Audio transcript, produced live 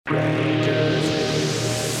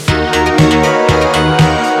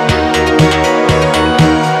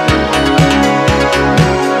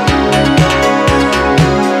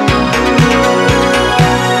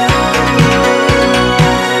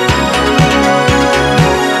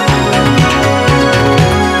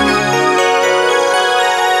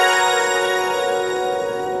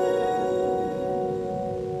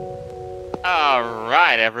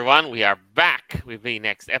everyone, we are back with the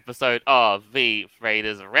next episode of the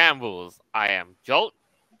Raiders Rambles. I am Jolt,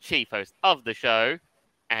 chief host of the show,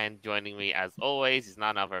 and joining me as always is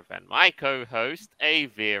none other than my co-host,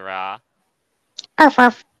 Aeveirra. Arf,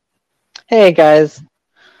 arf. Hey guys,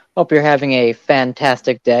 hope you're having a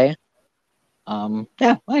fantastic day.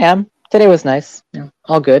 Yeah, I am. Today was nice. Yeah,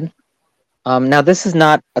 all good. Now this is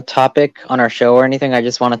not a topic on our show or anything. I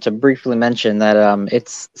just wanted to briefly mention that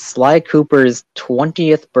it's Sly Cooper's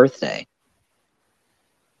 20th birthday.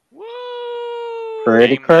 Woo!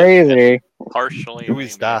 Pretty crazy. Partially. Who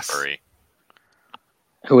is that?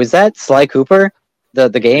 Who is that? Sly Cooper? The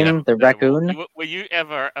game, the raccoon? Were you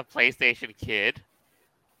ever a PlayStation kid?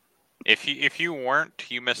 If you weren't,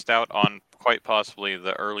 you missed out on quite possibly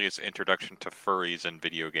the earliest introduction to furries in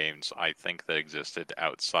video games I think that existed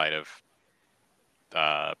outside of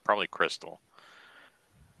probably Crystal.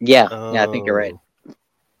 Yeah, I think you're right. But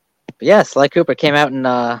yeah, Sly Cooper came out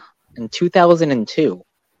in 2002.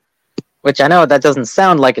 Which I know that doesn't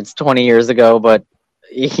sound like it's 20 years ago, but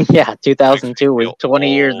yeah, 2002 was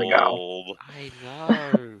 20 years ago. I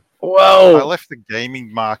know. Whoa! I left the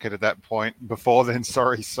gaming market at that point. Before then,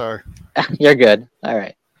 sorry, so... You're good. All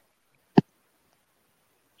right.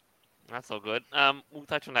 That's all good. We'll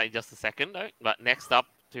touch on that in just a second, though. But next up,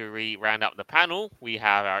 to round up the panel, we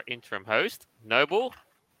have our interim host, Noble.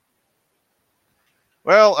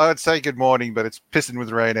 Well, I would say good morning, but it's pissing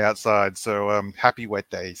with rain outside, so happy wet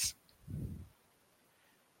days.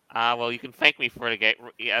 Well, you can thank me for it,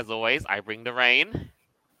 as always. I bring the rain.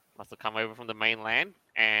 Must have come over from the mainland.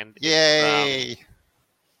 And yay!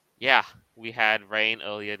 Yeah, we had rain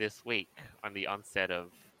earlier this week on the onset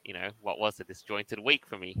of, what was a disjointed week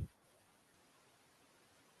for me.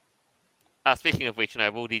 Speaking of which,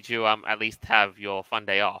 Noble, did you at least have your fun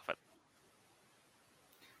day off?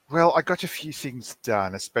 Well, I got a few things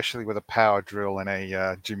done, especially with a power drill and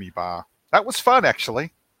a Jimmy bar. That was fun,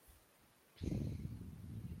 actually.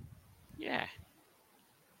 Yeah.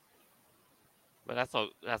 But that's all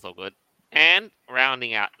good. And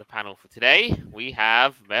rounding out the panel for today, we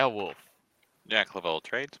have Behawolf. Jack of all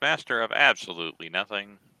trades, master of absolutely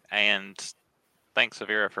nothing, and thanks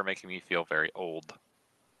Aeveirra for making me feel very old,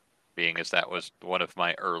 being as that was one of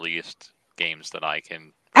my earliest games that I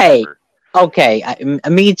can remember. Hey, okay,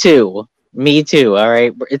 me too, all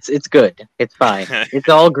right? It's good, it's fine, it's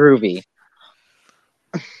all groovy.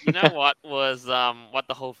 You know what was what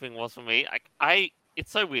the whole thing was for me? It's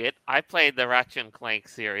so weird. I played the Ratchet and Clank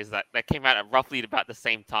series that came out at roughly about the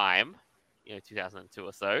same time, 2002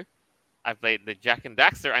 or so. I played the Jack and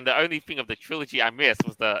Daxter, and the only thing of the trilogy I missed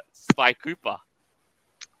was the Sly Cooper.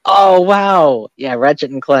 Oh wow, yeah,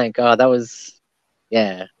 Ratchet and Clank. Oh, that was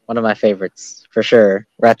one of my favorites for sure.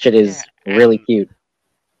 Ratchet is really cute.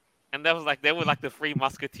 And they were like the Three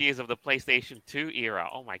Musketeers of the PlayStation 2 era.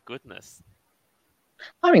 Oh my goodness.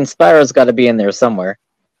 I mean, Spyro's got to be in there somewhere.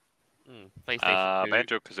 PlayStation 2.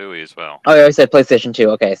 Banjo-Kazooie as well. Oh, yeah, I said PlayStation 2.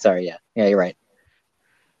 Okay, sorry, yeah, you're right.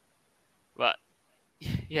 But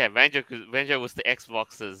yeah, Banjo was the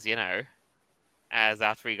Xbox's, as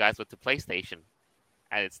our three guys were to PlayStation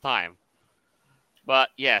at its time. But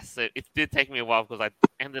yes, it did take me a while because I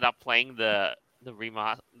ended up playing the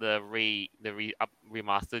remastered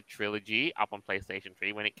trilogy up on PlayStation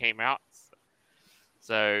 3 when it came out.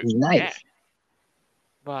 So nice. Yeah.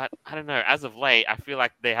 But I don't know. As of late, I feel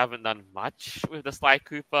like they haven't done much with the Sly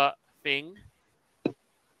Cooper thing.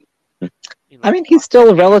 I mean, he's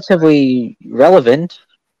still relatively relevant,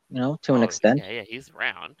 to an extent. Yeah, he's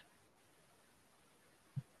around.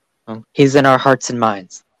 He's in our hearts and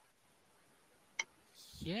minds.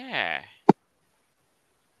 Yeah.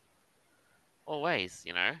 Always,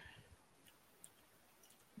 And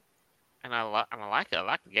I like it. I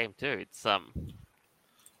like the game too. It's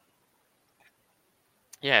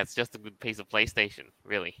yeah, it's just a good piece of PlayStation,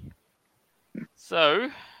 really.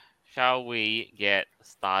 So, shall we get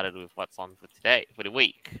started with what's on for the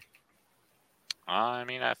week? I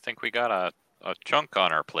mean, I think we got a chunk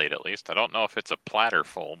on our plate at least. I don't know if it's a platter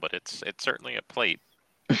full, but it's certainly a plate.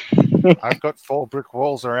 I've got 4 brick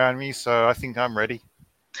walls around me, so I think I'm ready.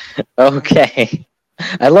 Okay.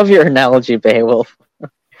 I love your analogy, Behawolf.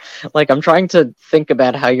 Like, I'm trying to think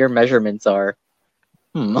about how your measurements are.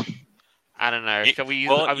 I don't know. Shall we use?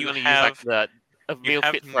 Are we going to use like a meal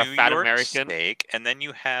fit for a fat American steak, and then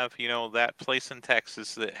you have that place in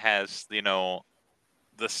Texas that has the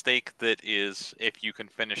steak that is, if you can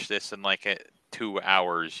finish this in like 2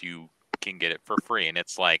 hours, you can get it for free, and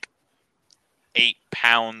it's like 8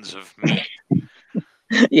 pounds of meat.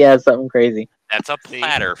 Yeah, something crazy. That's a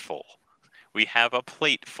platter full. We have a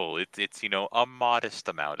plate full. It's a modest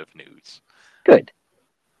amount of news. Good.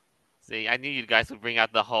 See, I knew you guys would bring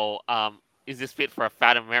out the whole, is this fit for a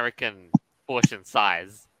fat American portion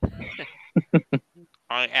size?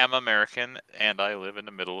 I am American, and I live in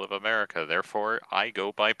the middle of America. Therefore, I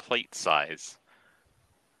go by plate size.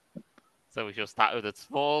 So we shall start with a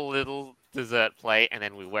small little dessert plate, and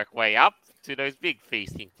then we work way up to those big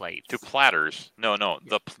feasting plates. To platters. No.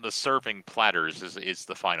 The serving platters is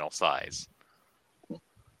the final size.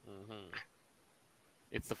 Mm-hmm.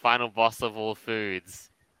 It's the final boss of all foods.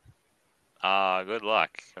 Good luck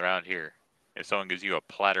around here. If someone gives you a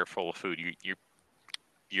platter full of food,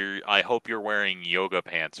 I hope you're wearing yoga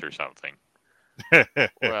pants or something.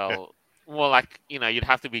 Well, more like, you'd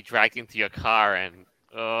have to be dragged into your car and,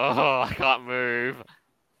 I can't move.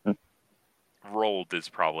 Rolled is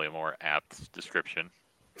probably a more apt description.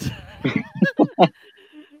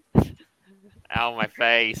 Ow, my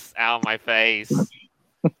face. Ow, my face.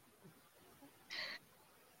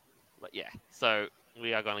 But yeah, so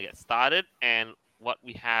we are going to get started, and what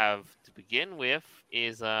we have to begin with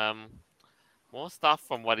is more stuff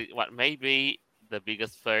from what may be the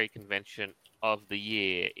biggest furry convention of the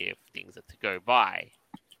year if things are to go by.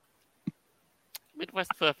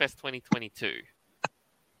 Midwest Furfest 2022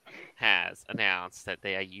 has announced that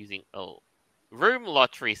they are using a room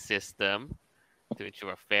lottery system to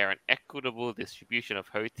ensure a fair and equitable distribution of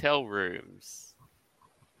hotel rooms.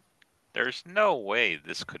 There's no way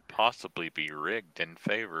this could possibly be rigged in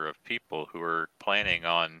favor of people who are planning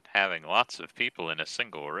on having lots of people in a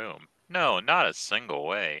single room. No, not a single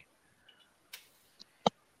way.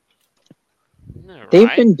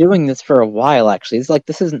 They've been doing this for a while, actually. It's like,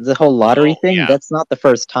 this isn't the whole lottery thing. Yeah. That's not the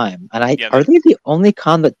first time. And Yeah, are they the only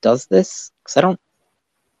con that does this? Because I don't.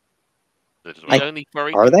 The only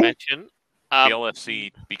furry are they? convention. The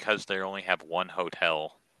LFC, because they only have one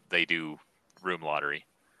hotel, they do room lottery.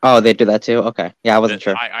 Oh, they do that too? Okay. Yeah, I wasn't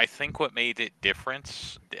sure. I think what made it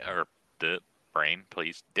different, or the brain,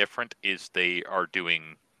 please, different is they are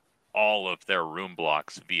doing all of their room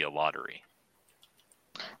blocks via lottery.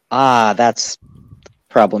 Ah, that's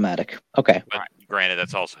problematic. Okay. But granted,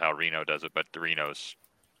 that's also how Reno does it, but Reno's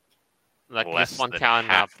like less this one than town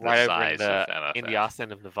half the right over size of in the MFF. arse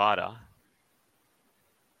end of Nevada.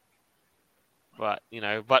 But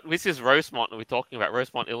but this is Rosemont. We're talking about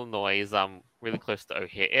Rosemont, Illinois, is really close to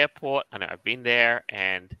O'Hare Airport. I know I've been there,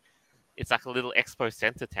 and it's like a little expo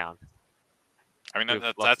center town. I mean,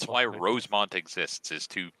 that's why Rosemont exists, is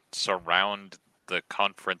to surround the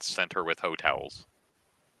conference center with hotels.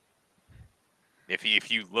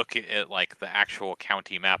 If you look at like the actual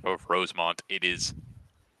county map of Rosemont, it is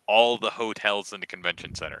all the hotels in the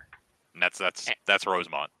convention center, and that's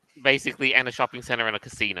Rosemont. Basically, and a shopping center and a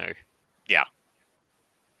casino. Yeah.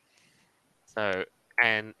 So,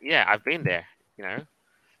 and yeah, I've been there. I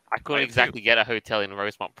couldn't exactly get a hotel in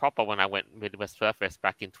Rosemont proper when I went Midwest Furfest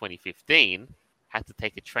back in 2015. Had to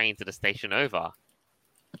take a train to the station over.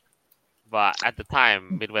 But at the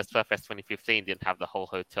time, Midwest Furfest 2015 didn't have the whole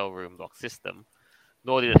hotel room block system,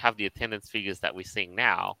 nor did it have the attendance figures that we're seeing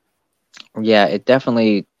now. Yeah, it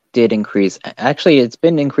definitely did increase. Actually, it's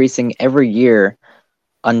been increasing every year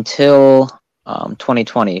until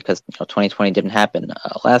 2020, because 2020 didn't happen.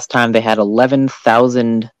 Last time they had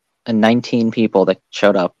 11,019 people that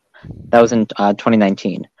showed up. That was in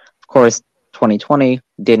 2019. Of course, 2020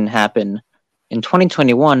 didn't happen. In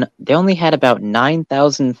 2021, they only had about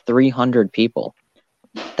 9,300 people.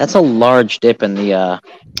 That's a large dip in the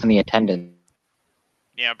attendance.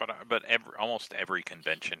 Yeah, but almost every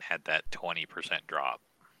convention had that 20% drop.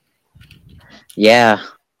 Yeah.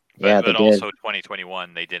 But also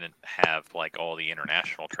 2021, they didn't have like all the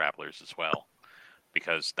international travelers as well,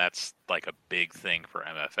 because that's like a big thing for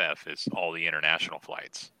MFF is all the international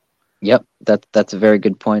flights. Yep, that's a very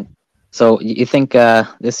good point. So you think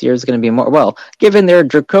this year is going to be more? Well, given their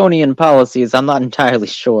draconian policies, I'm not entirely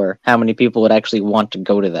sure how many people would actually want to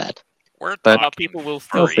go to that. But people will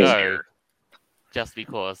still furries go, here. just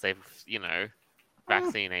because they've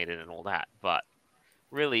vaccinated and all that. But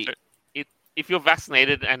really, if you're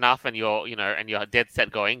vaccinated enough and you're dead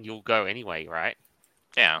set going, you'll go anyway, right?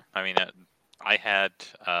 Yeah, I mean, I had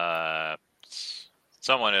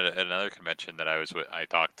someone at another convention that I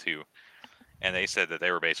talked to, and they said that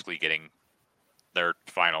they were basically getting their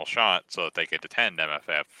final shot so that they could attend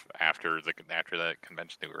MFF after the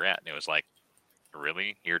convention they were at, and it was like,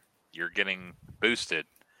 really, you're getting boosted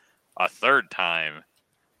a third time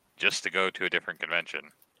just to go to a different convention?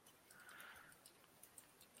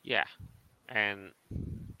 Yeah. And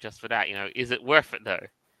just for that, is it worth it though?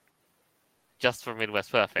 Just for Midwest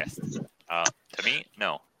Furfest? To me,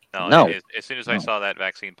 no. No. As soon as I saw that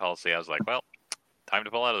vaccine policy, I was like, well, time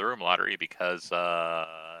to pull out of the room lottery because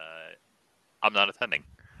I'm not attending.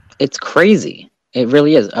 It's crazy. It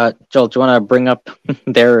really is. Joel, do you want to bring up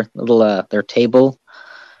their little their table?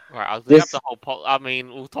 Right, I was looking up This. the whole. I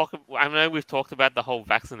mean, we'll talk. I know we've talked about the whole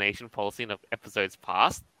vaccination policy in episodes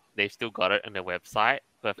past. They've still got it on their website,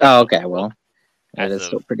 Oh, okay. Well, it as is of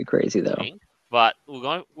still pretty crazy though. thing. But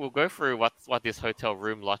we'll go through what this hotel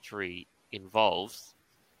room lottery involves,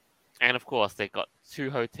 and of course they've got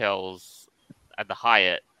 2 hotels at the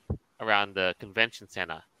Hyatt around the convention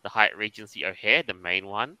center: the Hyatt Regency O'Hare, the main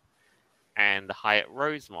one, and the Hyatt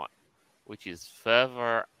Rosemont, which is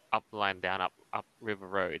further upland down up River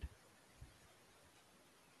Road.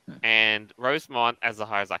 And Rosemont, as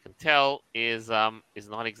far as I can tell, is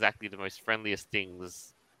not exactly the most friendliest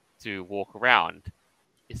things to walk around,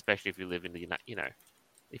 especially if you live in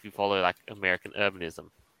if you follow like American urbanism.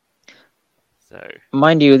 So,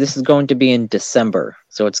 mind you, this is going to be in December,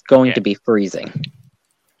 so it's going to be freezing.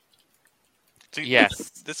 See, yes,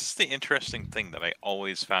 this is the interesting thing that I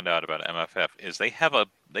always found out about MFF is they have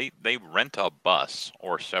they rent a bus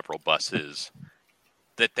or several buses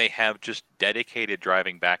that they have just dedicated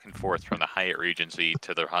driving back and forth from the Hyatt Regency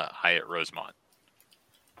to the Hyatt Rosemont.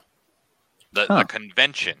 The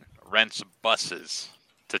convention rents buses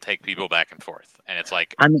to take people back and forth, and it's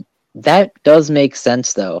like, I mean, that does make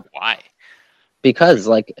sense though. Why? Because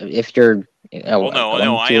like if you're I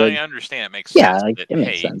understand it makes yeah, sense. like, That, it makes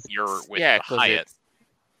hey, sense. you're with the Hyatt.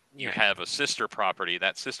 You have a sister property.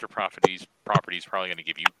 That sister property's probably going to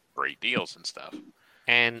give you great deals and stuff.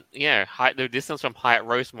 And the distance from Hyatt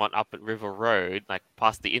Rosemont up at River Road, like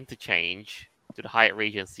past the interchange to the Hyatt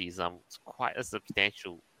Regency, is it's quite a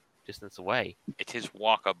substantial distance away. It is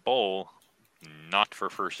walkable, not for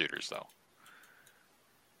fursuiters though.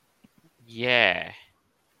 Yeah.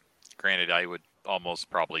 Granted, I would almost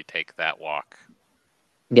probably take that walk.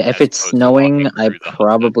 Yeah, if it's snowing, I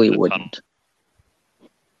probably wouldn't.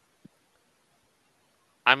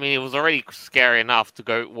 I mean, it was already scary enough to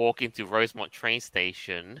go walk into Rosemont train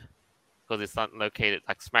station because it's not located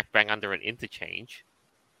like smack bang under an interchange,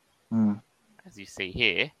 as you see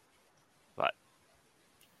here.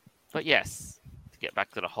 But yes, to get back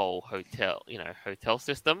to the whole hotel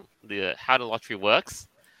system, how the lottery works.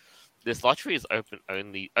 This lottery is open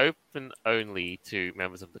only to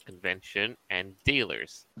members of the convention and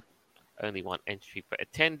dealers. Only 1 entry per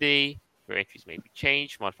attendee. Your entries may be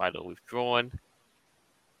changed, modified, or withdrawn.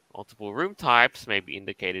 Multiple room types may be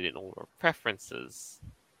indicated in order of preferences.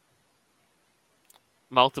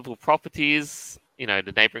 Multiple properties,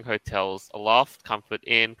 the neighboring hotels, Aloft, Comfort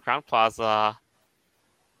Inn, Crown Plaza,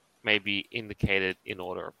 may be indicated in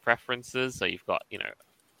order of preferences. So you've got,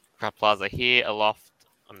 Crown Plaza here, Aloft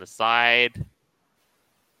on the side.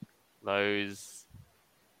 Those.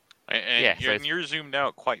 And you're zoomed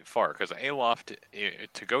out quite far because Aloft,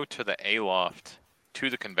 to go to the Aloft to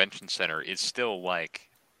the convention center is still like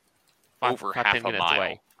over half a mile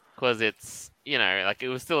away, because it's it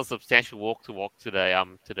was still a substantial walk to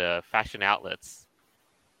the fashion outlets.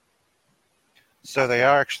 So they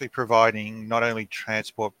are actually providing not only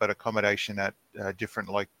transport but accommodation at different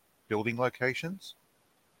building locations.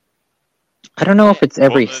 I don't know if it's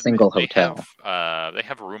every single hotel. They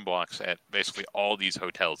have room blocks at basically all these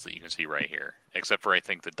hotels that you can see right here, except for I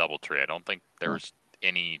think the DoubleTree. I don't think there's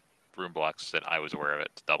any room blocks that I was aware of at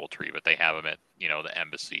DoubleTree, but they have them at the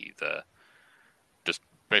Embassy, just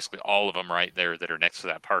basically all of them right there that are next to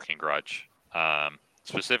that parking garage.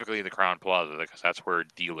 Specifically the Crown Plaza, because that's where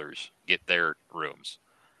dealers get their rooms.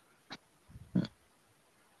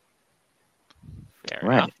 Fair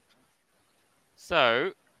enough.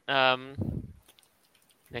 So,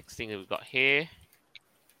 next thing that we've got here,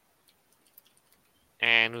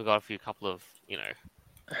 and we've got a couple of,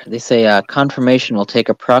 They say confirmation will take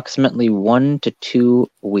approximately 1 to 2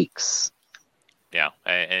 weeks. Yeah,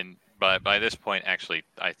 and by this point, actually,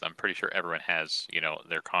 I'm pretty sure everyone has,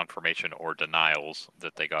 their confirmation or denials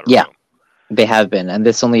that they got a room. They have been, and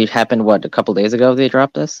this only happened, a couple days ago they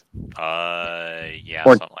dropped this? Yeah,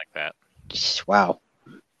 something like that. Wow.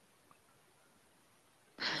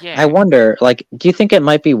 Yeah. I wonder, do you think it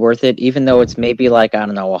might be worth it, even though it's maybe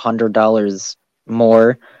 $100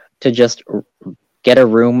 more, to just get a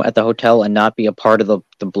room at the hotel and not be a part of the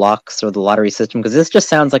blocks or the lottery system? Because this just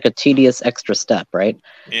sounds like a tedious extra step, right?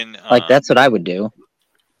 That's what I would do.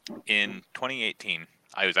 In 2018,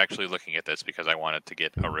 I was actually looking at this because I wanted to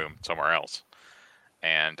get a room somewhere else.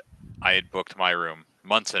 And I had booked my room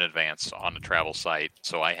months in advance on a travel site,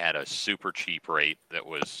 so I had a super cheap rate that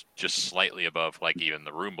was just slightly above even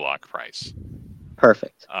the room block price.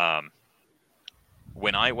 Perfect.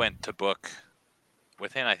 When I went to book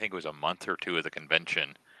within, I think it was a month or two of the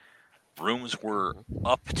convention, rooms were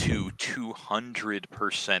up to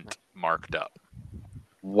 200% marked up.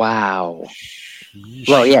 Wow. Sheesh.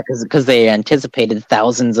 Well, yeah, because they anticipated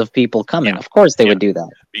thousands of people coming. Yeah. Of course they Yeah. would do that.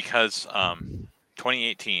 Because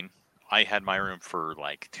 2018, I had my room for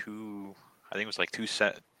like I think it was like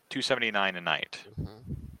 $279 a night.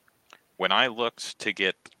 Mhm. When I looked to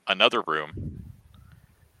get another room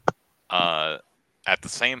at the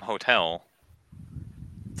same hotel,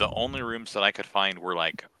 the only rooms that I could find were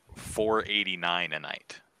like $489 a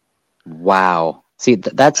night. Wow. See,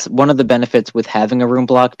 that's one of the benefits with having a room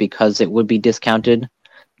block because it would be discounted.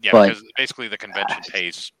 Yeah, But- because basically the convention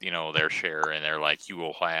pays, their share, and they're like, you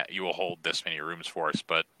will hold this many rooms for us.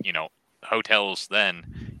 But hotels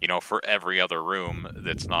then, for every other room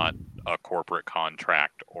that's not a corporate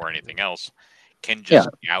contract or anything else, can just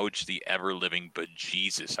gouge the ever living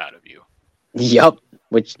bejesus out of you. Yep.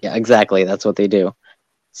 Which, yeah, exactly. That's what they do.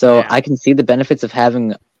 So Yeah. I can see the benefits of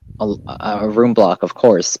having a room block, of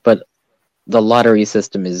course, but the lottery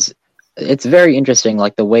system it's very interesting,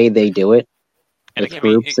 like the way they do it And with again,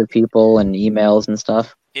 groups of people and emails and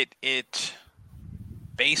stuff. It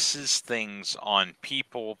bases things on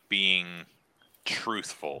people being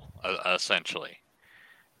truthful, essentially.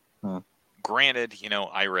 Hmm. Granted,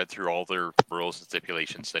 I read through all their rules and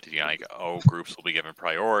stipulations that groups will be given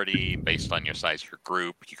priority based on your size of your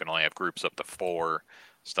group. You can only have groups up to 4,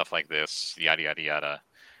 stuff like this, yada yada yada.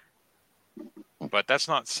 But that's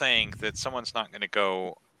not saying that someone's not going to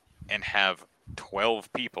go and have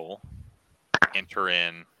 12 people enter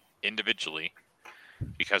in individually,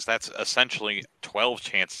 because that's essentially 12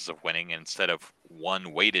 chances of winning instead of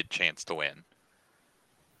one weighted chance to win.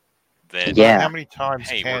 Then, Yeah. How many times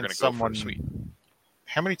hey, we're can going to someone? go for a suite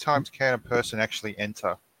How many times can a person actually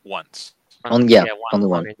enter? once. Only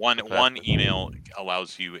one. One email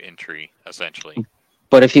allows you entry, essentially.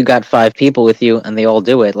 But if you got 5 people with you and they all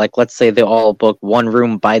do it, like let's say they all book one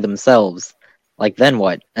room by themselves, like then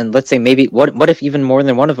what? And let's say maybe what if even more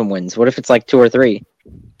than one of them wins? What if it's like 2 or 3?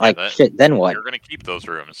 Like shit, then what? You're going to keep those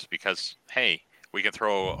rooms because, hey, we can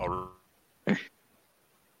throw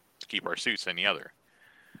keep our suits any other.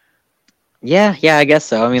 Yeah, I guess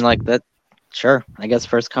so. I mean, like that. Sure, I guess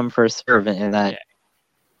first come first serve in that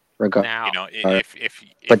regard. Now, If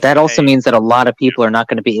but that also hey, means that a lot of people are not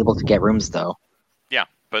going to be able to get rooms, though. Yeah,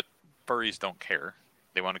 but furries don't care.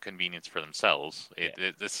 They want a convenience for themselves.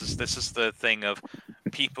 This is the thing of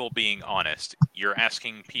people being honest. You're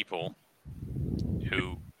asking people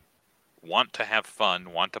who want to have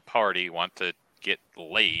fun, want to party, want to get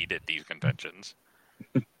laid at these conventions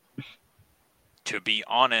to be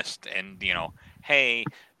honest and, hey,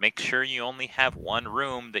 make sure you only have one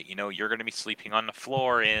room that you're going to be sleeping on the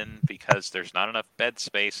floor in because there's not enough bed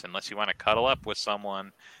space unless you want to cuddle up with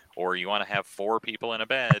someone or you want to have 4 people in a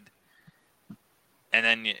bed. And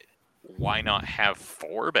then why not have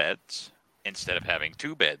 4 beds instead of having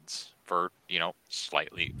 2 beds for,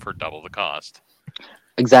 slightly for double the cost?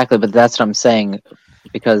 Exactly, but that's what I'm saying,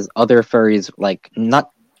 because other furries, like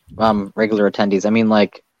not regular attendees. I mean,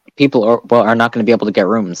 like people are not going to be able to get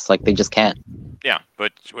rooms. Like they just can't. Yeah,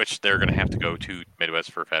 but which they're going to have to go to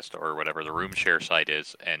Midwest Furfest or whatever the room share site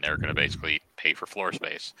is, and they're going to basically pay for floor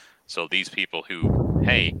space. So these people who,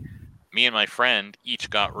 hey, me and my friend each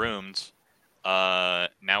got rooms.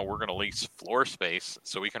 Now we're going to lease floor space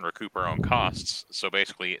so we can recoup our own costs. So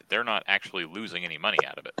basically, they're not actually losing any money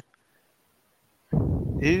out of it.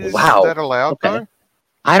 Is Wow. that allowed Okay.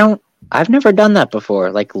 though? I've never done that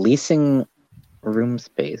before. Like leasing room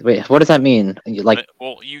space. Wait, what does that mean? Like,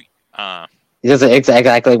 is it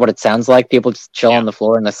exactly what it sounds like? People just chill on the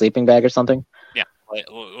floor in a sleeping bag or something? Yeah.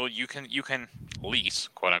 Well, you can lease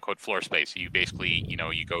quote unquote floor space. You basically,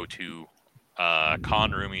 you go to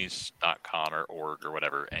conroomies.com or org or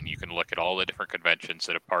whatever, and you can look at all the different conventions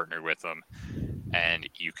that have partnered with them, and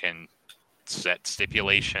you can set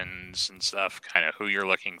stipulations and stuff, kind of who you're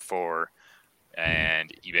looking for,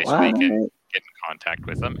 and you basically can get in contact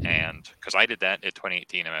with them. And because I did that at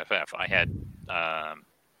 2018 MFF, I had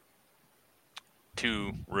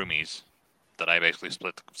 2 roomies that I basically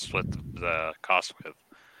split the cost with.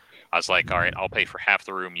 I was like, all right, I'll pay for half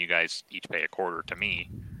the room. You guys each pay a quarter to me,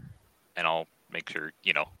 and I'll make sure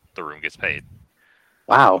the room gets paid.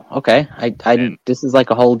 Wow. Okay. This is like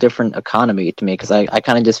a whole different economy to me, because I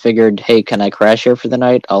kind of just figured, hey, can I crash here for the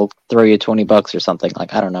night? I'll throw you $20 or something.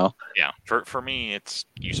 Like, I don't know. Yeah. For me, it's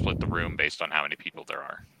you split the room based on how many people there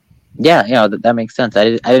are. Yeah, that makes sense.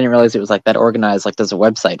 I didn't realize it was like that organized. Like, there's a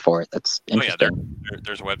website for it. That's interesting.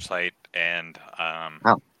 There's a website, and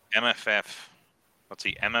MFF. Let's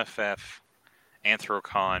see, MFF,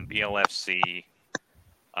 Anthrocon, BLFC,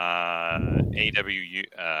 AWU,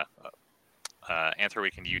 Anthro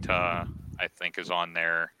Weekend Utah, I think is on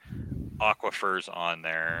there. Aquifer's on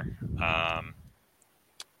there.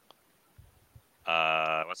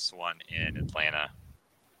 what's the one in Atlanta?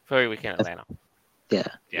 Furry Weekend Atlanta. Yeah.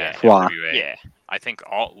 Yeah, FWA. FWA. Yeah. I think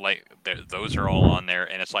all those are all on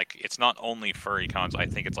there, and it's not only furry cons. I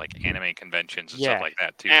think it's like anime conventions and stuff like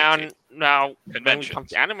that too. And now, when we come conventions.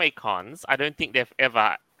 to anime cons, I don't think they've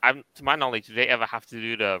ever, to my knowledge, do they ever have to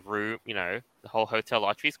do the room, the whole hotel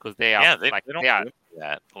lotteries? Because they are, they don't do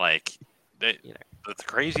that. Like, the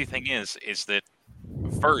crazy thing is that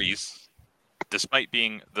furries, despite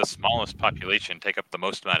being the smallest population, take up the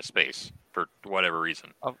most amount of space for whatever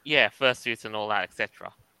reason. fursuits and all that,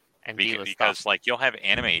 etc. And Because stuff. like you'll have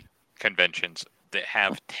anime conventions that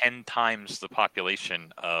have 10 times the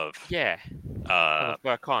population of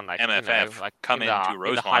FurCon, like MFF come into Rosemont.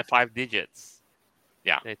 In the high 5 digits.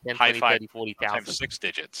 Yeah, 10, high 20, 5, 30, 40,000. sometimes 6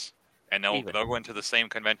 digits, and they'll go into the same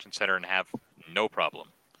convention center and have no problem.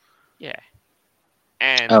 Yeah,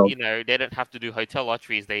 and they don't have to do hotel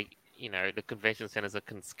lotteries. They, the convention centers that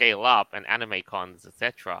can scale up and anime cons,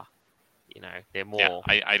 etc. They're more.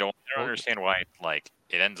 Yeah, I don't understand why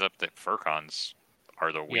it ends up that FurCons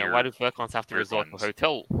are the weird. Yeah, why do FurCons have to resort ones? to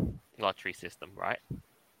hotel lottery system, right?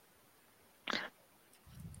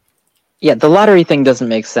 Yeah, the lottery thing doesn't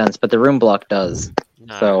make sense, but the room block does.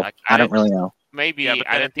 No, so I don't really know. Maybe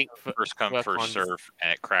I don't think first come first serve,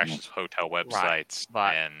 and it crashes hotel websites,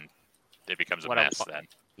 and it becomes a mess.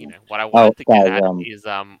 Then what I wanted to get at is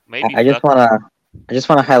maybe I just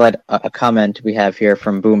want to highlight a comment we have here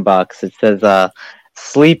from Boombox. It says,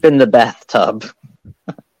 "Sleep in the bathtub."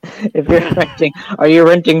 If you're renting, are you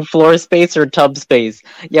renting floor space or tub space?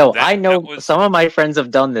 Yo, I know some of my friends have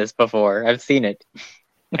done this before. I've seen it.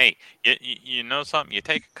 Hey, you know something? You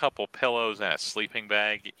take a couple pillows and a sleeping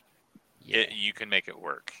bag, you can make it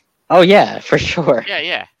work. Oh yeah, for sure.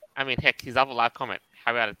 Yeah. I mean, heck, his other live comment.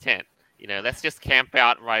 How about a tent? Let's just camp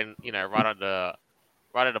out right on the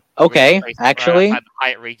Okay, actually, right outside the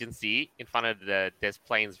Hyatt Regency in front of the Des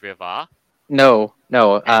Plaines River. No.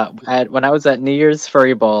 When I was at New Year's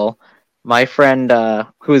Furry Ball, my friend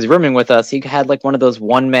who was rooming with us, he had like one of those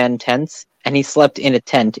one-man tents, and he slept in a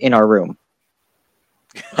tent in our room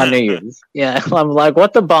on New Year's. Yeah, I'm like,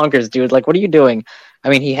 what the bonkers, dude? Like, what are you doing? I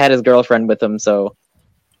mean, he had his girlfriend with him, so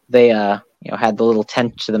they had the little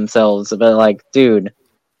tent to themselves. But like, dude,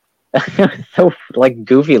 so like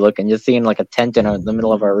goofy looking, just seeing like a tent in the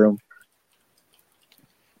middle of our room.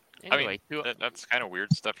 Anyway, that's kind of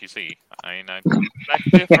weird stuff you see. I mean,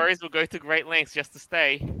 furries will go to great lengths just to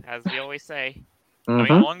stay, as we always say. Mm-hmm. I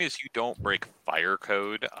mean, as long as you don't break fire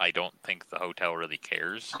code, I don't think the hotel really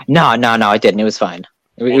cares. No, I didn't. It was fine.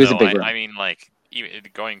 It was a big room. I mean, like, even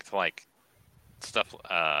going to like stuff.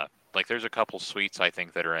 Like, there's a couple suites I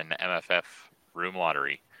think that are in the MFF room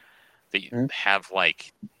lottery. They have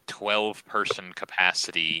like 12-person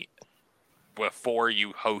capacity before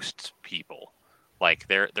you host people. Like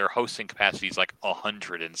their hosting capacity is like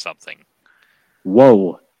 100 and something.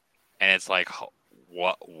 Whoa! And it's like,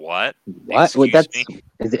 what? What? Excuse me?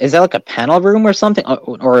 Is that like a panel room or something,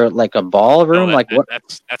 or like a ballroom? No, what?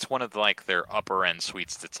 That's one of like their upper end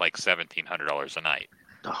suites. That's like $1,700 a night.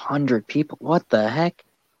 100 people. What the heck?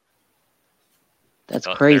 That's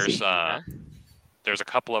crazy. There's a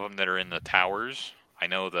couple of them that are in the towers. I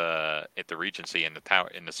know at the Regency in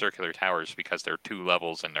the circular towers because they're 2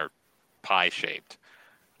 levels and they're pie shaped,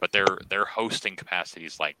 but their hosting capacity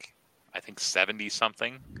is like I think 70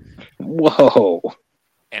 something. Whoa!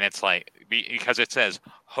 And it's like because it says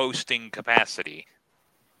hosting capacity.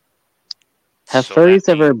 Have furries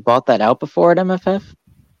ever bought that out before at MFF?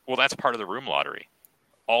 Well, that's part of the room lottery.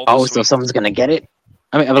 So someone's gonna get it?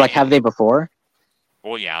 I mean, like, have they before?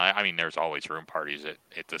 Well, yeah. I mean, there's always room parties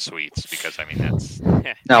at the suites because I mean that's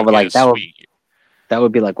no, but like that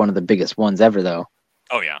would be like one of the biggest ones ever, though.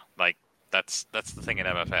 Oh yeah, like that's the thing at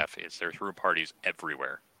MFF is there's room parties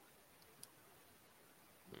everywhere.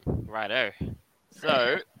 Righto.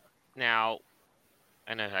 So now,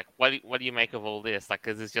 I know, like, what do you make of all this? Like,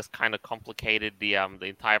 'cause it's just kind of complicated the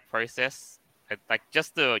entire process. Like,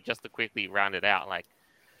 just to quickly round it out, like,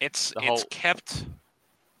 it's kept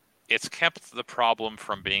the problem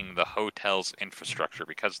from being the hotel's infrastructure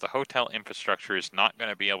because the hotel infrastructure is not going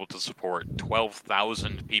to be able to support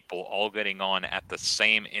 12,000 people all getting on at the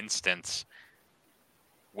same instance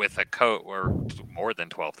with a code or more than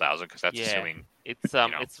 12,000 because that's assuming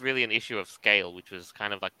it's really an issue of scale, which was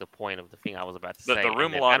kind of like the point of the thing I was about to say. The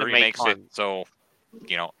room lottery makes it so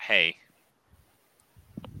hey,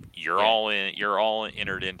 you're all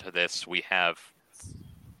entered into this. We have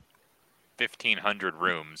 1,500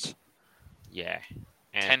 rooms. Yeah.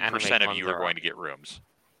 And 10% of you are going to get rooms.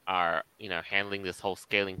 are handling this whole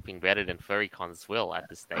scaling thing better than furry cons will at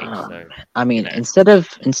this stage. So I mean, know. instead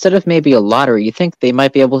of maybe a lottery, you think they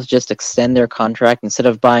might be able to just extend their contract instead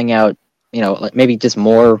of buying out, like maybe just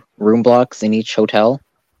more room blocks in each hotel.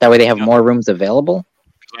 That way they have more rooms available.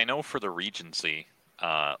 Because I know for the Regency,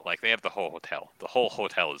 like they have the whole hotel. The whole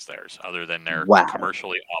hotel is theirs, other than their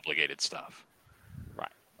commercially obligated stuff.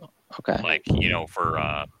 Right. Okay. Like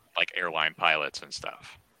for like airline pilots and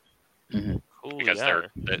stuff. Mm-hmm. Ooh, because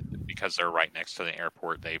they're right next to the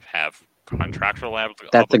airport, they have contractual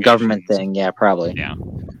obligations. That's a government thing, yeah, probably. Yeah.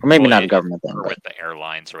 Or maybe not a government thing, or but with the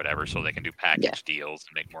airlines or whatever, so they can do package deals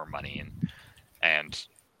and make more money. And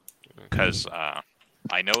because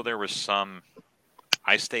I know there was some,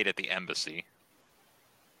 I stayed at the embassy,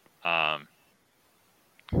 because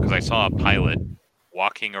I saw a pilot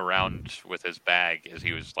walking around with his bag as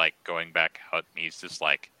he was like going back out, and he's just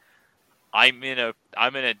like, I'm in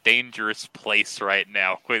a dangerous place right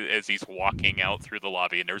now, as he's walking out through the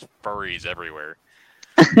lobby, and there's furries everywhere.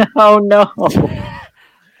 Oh no!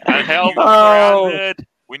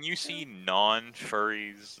 When you see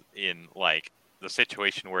non-furries in like the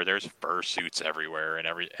situation where there's fursuits everywhere and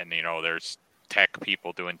there's tech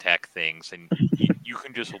people doing tech things, and you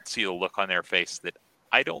can just see the look on their face that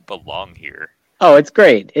I don't belong here. Oh, it's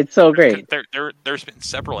great! It's so great. There's been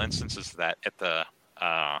several instances of that at the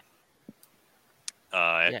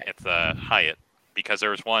at the Hyatt, because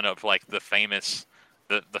there was one of like the famous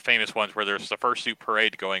ones where there's the fursuit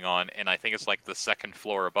parade going on, and I think it's like the second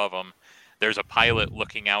floor above them. There's a pilot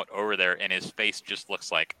looking out over there, and his face just looks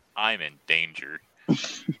like, I'm in danger.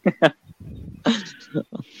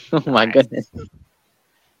 Oh my goodness.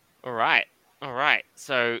 All right.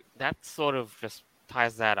 So that sort of just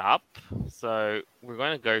ties that up. So we're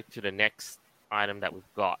going to go to the next item that we've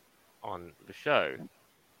got on the show.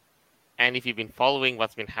 And if you've been following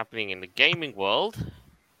what's been happening in the gaming world,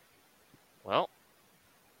 well,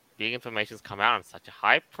 big information's come out on such a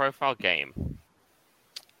high-profile game.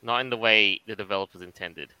 Not in the way the developers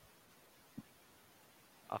intended.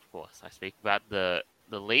 Of course, I speak about the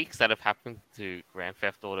leaks that have happened to Grand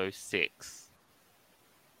Theft Auto 6.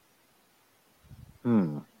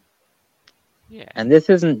 Yeah. And this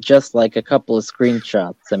isn't just like a couple of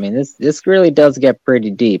screenshots. I mean, this really does get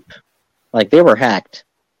pretty deep. Like, they were hacked.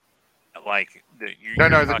 Like,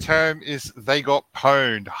 the term is they got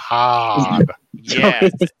pwned hard. Yeah.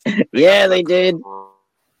 Yeah, they did.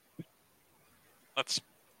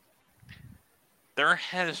 There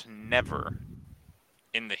has never,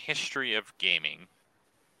 in the history of gaming,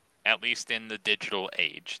 at least in the digital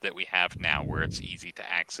age that we have now, where it's easy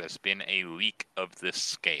to access, been a leak of this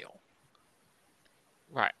scale.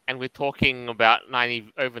 Right, and we're talking about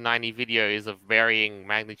over 90 videos of varying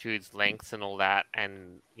magnitudes, lengths, and all that,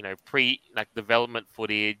 and development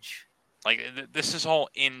footage. Like, this is all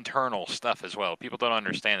internal stuff as well. People don't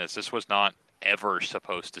understand this. This was not ever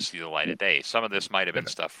supposed to see the light of day. Some of this might have been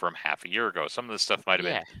stuff from half a year ago. Some of this stuff might have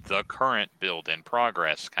been the current build in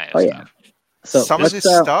progress kind of stuff. So some of this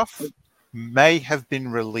stuff may have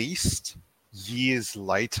been released years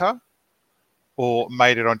later, or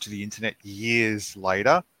made it onto the internet years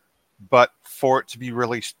later, but for it to be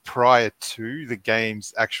released prior to the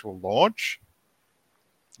game's actual launch,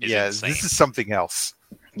 insane. This is something else.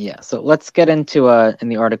 Yeah, so let's get into, in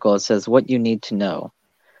the article, it says what you need to know.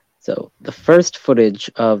 So the first footage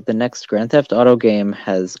of the next Grand Theft Auto game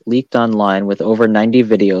has leaked online with over 90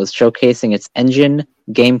 videos showcasing its engine,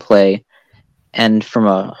 gameplay, and from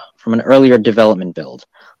an earlier development build.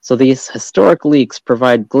 So these historic leaks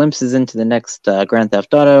provide glimpses into the next Grand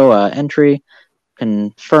Theft Auto entry,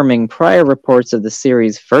 confirming prior reports of the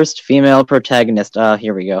series' first female protagonist.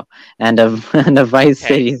 Here we go, and a Vice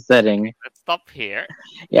City setting. Let's stop here.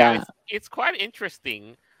 Yeah, now, it's quite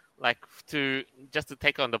interesting. Like, to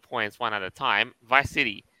take on the points one at a time. Vice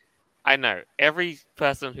City. I know every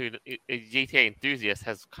person who is a GTA enthusiast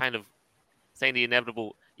has kind of saying the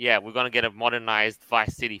inevitable. Yeah, we're gonna get a modernized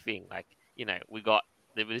Vice City thing. Like, we got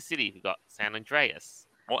Liberty City, we got San Andreas.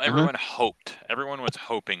 Well, everyone hoped. Everyone was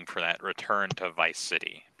hoping for that return to Vice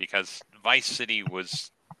City, because Vice City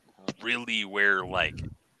was really where like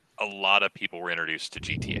a lot of people were introduced to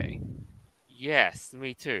GTA. Yes,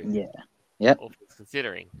 me too. Yeah. Yep.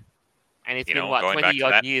 Considering. And it's been, going 20 back to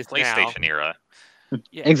odd that years PlayStation now. era.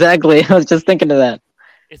 Yeah. Exactly. I was just thinking of that.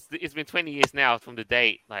 It's been 20 years now from the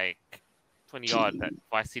date, like 20 odd, that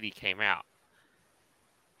Vice City came out.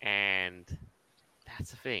 And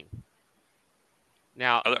that's the thing.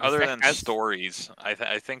 Now, other than stories,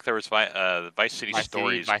 I think there was Vice City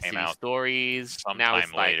Stories came out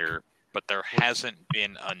sometime later, but there hasn't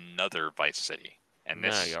been another Vice City. And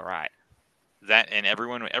no, you're right. that, and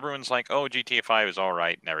everyone's like, oh, GTA 5 is all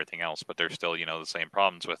right and everything else, but there's still, the same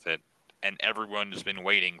problems with it. And everyone's been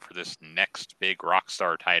waiting for this next big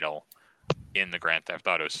Rockstar title in the Grand Theft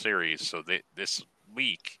Auto series. So this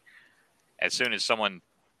leak, as soon as someone,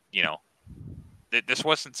 this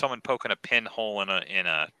wasn't someone poking a pinhole in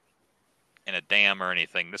a dam or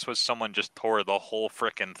anything. This was someone just tore the whole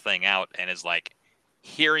frickin' thing out and is like,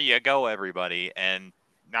 here you go, everybody. And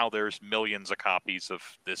now there's millions of copies of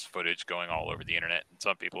this footage going all over the internet, and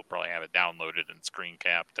some people probably have it downloaded and screen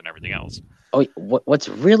capped and everything else. Oh, what's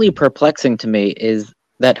really perplexing to me is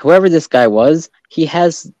that whoever this guy was, he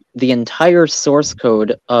has the entire source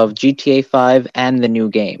code of GTA 5 and the new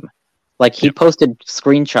game. Like, he posted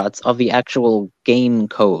screenshots of the actual game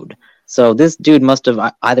code. So this dude must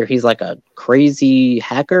have, either he's like a crazy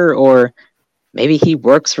hacker, or maybe he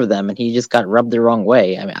works for them and he just got rubbed the wrong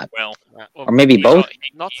way. I mean, or maybe both.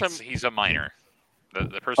 He's a minor.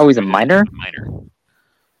 The person. Oh, he's a minor? Minor.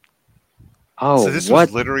 Oh, so this what?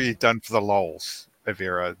 was literally done for the lols,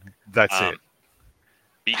 Aeveirra. That's it.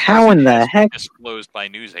 Because how in the heck? Disclosed by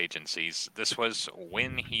news agencies, this was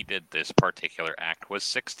when he did this particular act. Was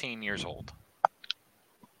 16 years old.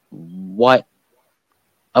 What?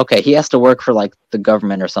 Okay, he has to work for like the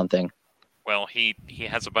government or something. Well, he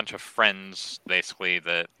has a bunch of friends, basically,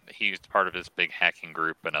 that he's part of this big hacking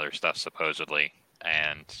group and other stuff, supposedly.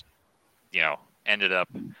 And, ended up,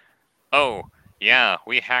 oh, yeah,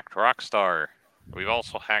 we hacked Rockstar. We've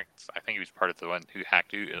also hacked, I think he was part of the one who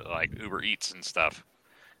hacked, like, Uber Eats and stuff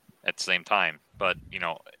at the same time. But,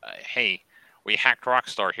 hey, we hacked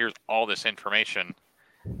Rockstar. Here's all this information.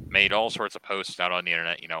 Made all sorts of posts out on the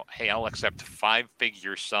internet. Hey, I'll accept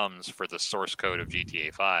 5-figure sums for the source code of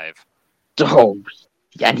GTA 5. Oh,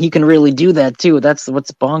 yeah, and he can really do that too. That's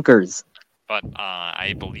what's bonkers. But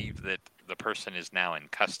I believe that the person is now in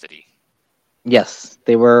custody. Yes,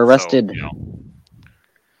 they were arrested. So,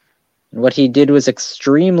 what he did was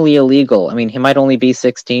extremely illegal. I mean, he might only be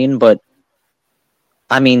 16, but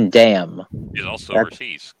I mean, damn. He's also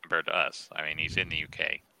overseas compared to us. I mean, he's in the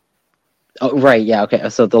UK. Oh, right, yeah, okay.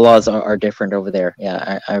 So the laws are different over there.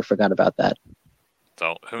 Yeah, I forgot about that.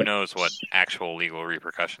 So who knows what actual legal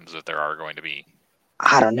repercussions that there are going to be.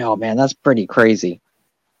 I don't know, man. That's pretty crazy.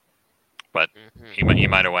 But he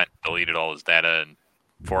might have went and deleted all his data and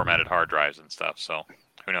formatted hard drives and stuff. So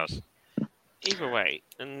who knows? Either way,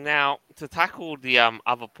 and now to tackle the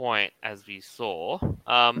other point, as we saw,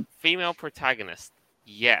 female protagonist.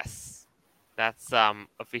 Yes, that's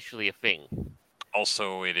officially a thing.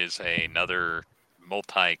 Also, it is another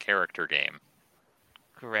multi-character game.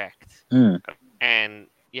 Correct. Mm. And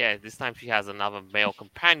yeah, this time she has another male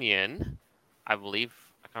companion. I believe,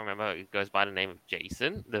 I can't remember, it goes by the name of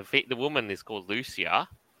Jason. The woman is called Lucia.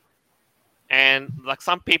 And like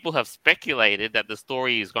some people have speculated that the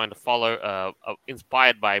story is going to follow,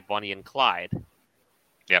 inspired by Bonnie and Clyde.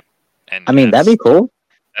 Yep. And I mean, that'd be cool.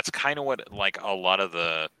 That's kind of what, like, a lot of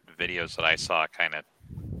the videos that I saw kind of,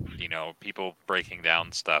 people breaking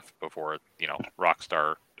down stuff before,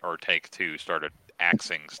 Rockstar or Take-Two started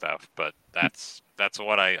axing stuff. But that's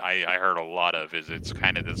what I heard a lot of, is it's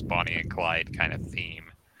kind of this Bonnie and Clyde kind of theme,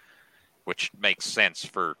 which makes sense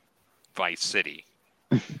for Vice City.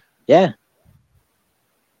 Yeah.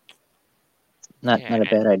 Not a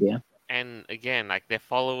bad idea. And again, like, they're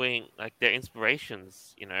following like their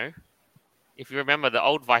inspirations, If you remember, the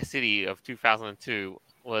old Vice City of 2002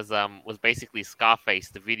 was basically Scarface,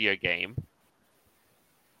 the video game.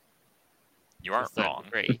 You aren't wrong.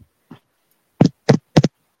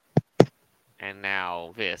 And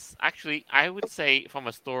now this. Actually, I would say from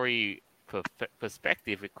a story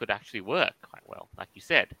perspective, it could actually work quite well, like you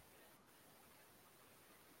said.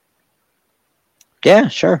 Yeah,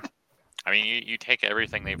 sure. I mean, you take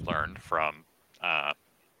everything they've learned from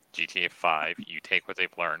GTA 5, you take what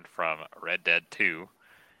they've learned from Red Dead 2,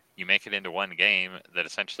 you make it into one game that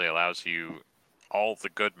essentially allows you all the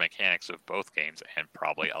good mechanics of both games, and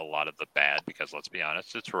probably a lot of the bad, because let's be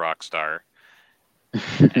honest, it's Rockstar.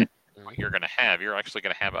 And what you're actually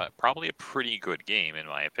going to have probably a pretty good game, in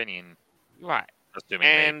my opinion. Right. Assuming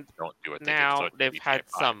and they don't do what now they did. They've had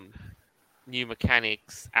some new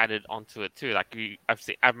mechanics added onto it too. Like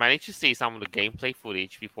I've managed to see some of the gameplay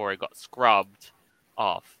footage before it got scrubbed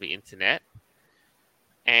off the internet,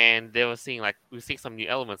 and we're seeing some new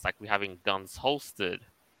elements, like we're having guns holstered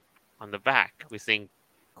on the back. We're seeing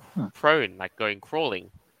prone, like going crawling.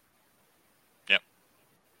 Yep.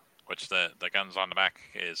 Which the guns on the back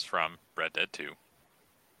is from Red Dead 2.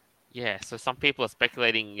 Yeah, so some people are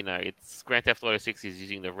speculating, it's Grand Theft Auto 6 is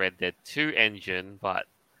using the Red Dead 2 engine, but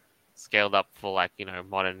scaled up for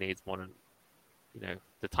modern needs,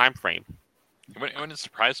 the time frame. It wouldn't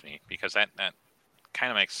surprise me because that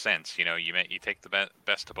kind of makes sense. You know, you take the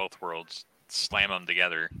best of both worlds, slam them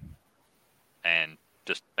together, and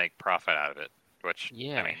just make profit out of it. Which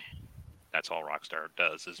Yeah. I mean, that's all Rockstar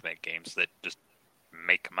does is make games that just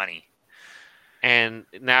make money. And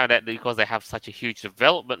now that because they have such a huge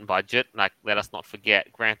development budget, like let us not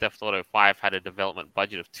forget, Grand Theft Auto 5 had a development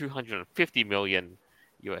budget of $250 million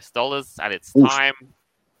at its Oof. time.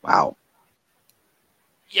 Wow.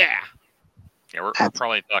 Yeah. Yeah, we're That's-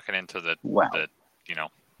 probably talking into the Wow. you know,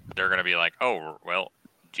 they're going to be like, oh, well,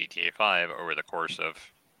 GTA 5 over the course of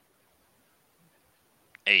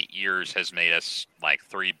 8 years has made us like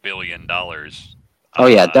 $3 billion. Oh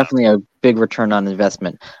yeah, definitely a big return on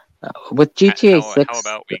investment. With GTA 6, How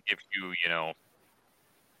about we give you, you know,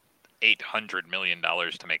 $800 million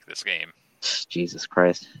to make this game? Jesus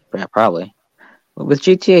Christ, yeah, probably. With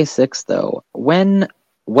GTA 6 though, when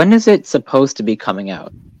is it supposed to be coming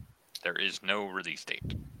out? There is no release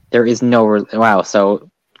date. There is no wow. So,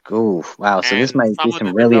 wow. So this And might some be of some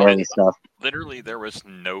the really development- early stuff. Literally, there was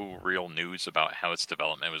no real news about how its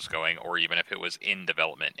development was going, or even if it was in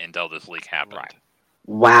development until this leak happened. Right.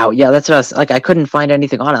 Wow, yeah, that's what I was like. I couldn't find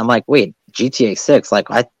anything on it. I'm like, wait, GTA 6? Like,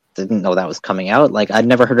 I didn't know that was coming out. Like, I'd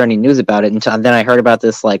never heard any news about it until then. I heard about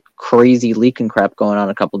this like crazy leak and crap going on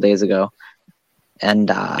a couple days ago, and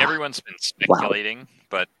Everyone's been speculating,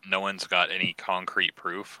 but no one's got any concrete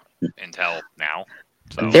proof until now.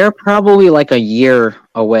 So they're probably like a year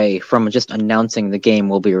away from just announcing the game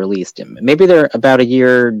will be released. Maybe they're about a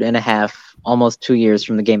year and a half, almost 2 years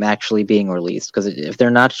from the game actually being released. Because if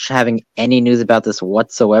they're not having any news about this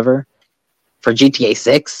whatsoever for GTA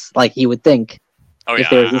 6, like you would think, oh if yeah,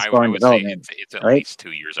 there's this far I in would say development, it's at right? least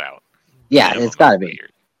 2 years out. yeah, Minimum it's got to of 2 be.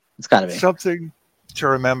 years. It's got to be. Something to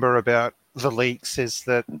remember about the leaks is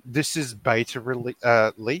that this is beta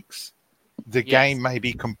leaks. The Yes. game may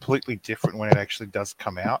be completely different when it actually does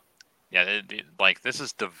come out. Yeah, like this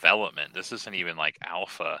is development. This isn't even like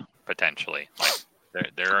alpha potentially.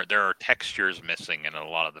 Like there are textures missing in a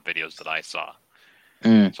lot of the videos that I saw.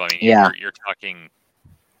 Mm, So I mean, yeah. you're talking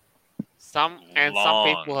Some people long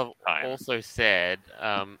have time. also said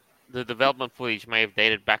the development footage may have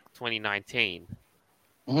dated back to 2019.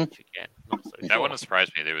 Mhm. Which again, not so That sure. wouldn't surprise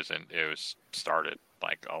me. It was started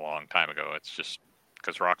like a long time ago. It's just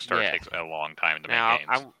because Rockstar Yeah. takes a long time to Now make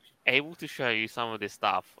games. I'm able to show you some of this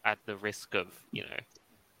stuff at the risk of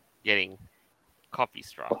getting copy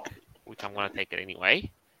struck, which I'm going to take it anyway.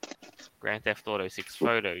 Grand Theft Auto 6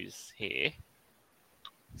 photos here.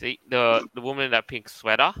 See the woman in that pink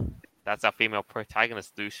sweater? That's our female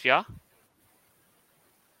protagonist, Lucia.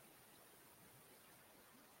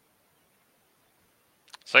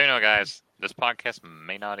 So you know, guys, this podcast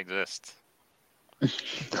may not exist.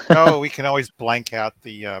 No, we can always blank out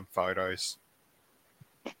the photos.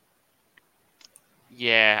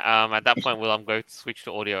 Yeah, at that point, I'm going to switch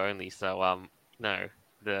to audio only. So, no,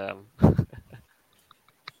 the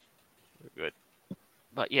good.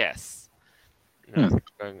 But yes, going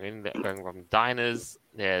from diners.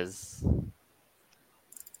 There's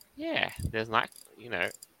not,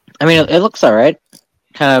 I mean, it looks alright.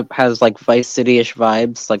 Kind of has like Vice City-ish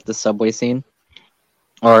vibes, like the subway scene.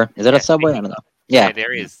 Or is it a subway? I don't know. Yeah.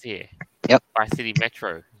 there is here. Yep. Vice City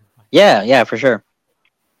Metro, Yeah, for sure.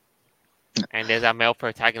 and there's our male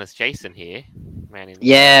protagonist Jason here.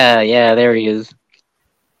 Yeah, there he is.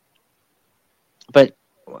 But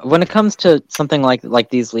when it comes to something like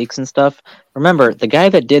these leaks and stuff, remember the guy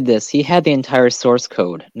that did this, he had the entire source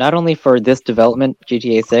code, not only for this development,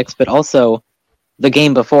 GTA 6, but also the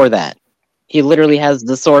game before that. He literally has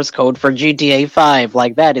the source code for GTA 5.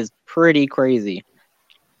 Like, that is pretty crazy.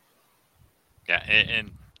 Yeah,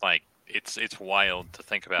 and like it's wild to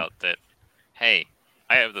think about that. Hey,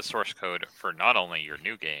 I have the source code for not only your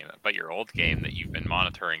new game, but your old game that you've been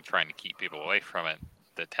monitoring, trying to keep people away from it.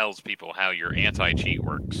 That tells people how your anti-cheat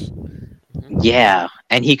works. Yeah,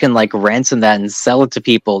 and he can like ransom that and sell it to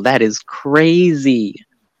people. That is crazy.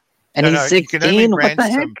 And he's you can only 16. What the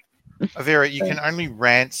heck? ransom. Aeveirra, you can only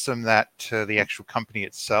ransom that to the actual company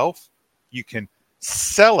itself. You can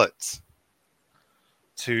sell it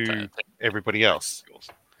to everybody else.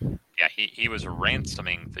 Yeah, he was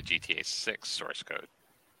ransoming the GTA 6 source code.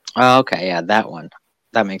 Oh, okay, yeah, that one.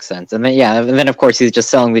 That makes sense. And then of course he's just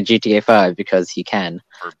selling the GTA 5 because he can.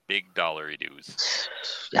 For big dollar dues.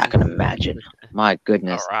 Yeah, I can imagine. My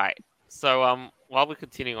goodness. All right. So while we're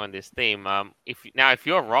continuing on this theme, if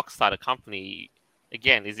you're a Rockstar company,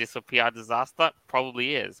 again, is this a PR disaster?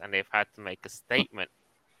 Probably is, and they've had to make a statement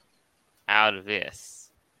out of this.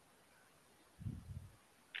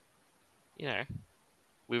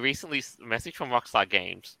 We recently message from Rockstar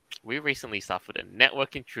Games. We recently suffered a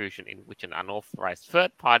network intrusion in which an unauthorized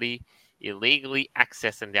third party illegally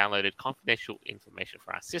accessed and downloaded confidential information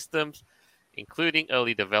for our systems, including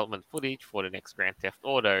early development footage for the next Grand Theft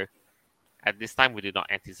Auto. At this time, we do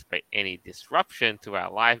not anticipate any disruption to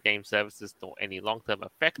our live game services nor any long-term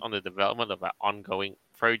effect on the development of our ongoing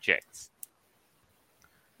projects.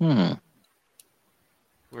 Hmm.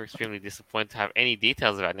 We're extremely disappointed to have any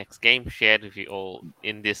details of our next game shared with you all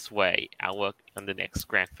in this way. Our work on the next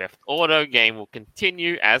Grand Theft Auto game will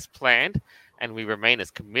continue as planned, and we remain as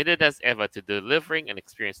committed as ever to delivering an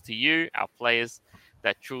experience to you, our players,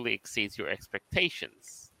 that truly exceeds your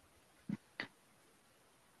expectations.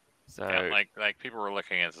 So, Yeah, like people were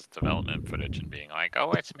looking at this development footage and being like,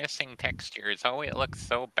 "Oh, it's missing textures. Oh, it looks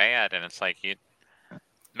so bad." And it's like,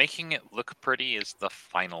 making it look pretty is the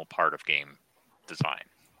final part of game design.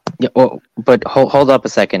 Yeah, well, but hold up a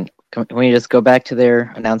second. Can we just go back to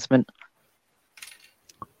their announcement?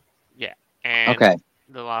 and Okay.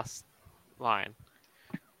 the last line.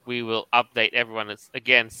 We will update everyone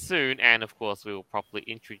again soon, and of course, we will properly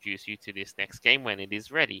introduce you to this next game when it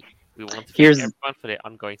is ready. We want to thank everyone for their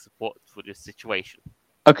ongoing support for this situation.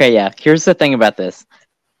 Okay, yeah. Here's the thing about this.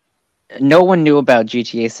 No one knew about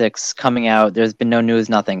GTA 6 coming out. There's been no news,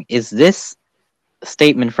 nothing. Is this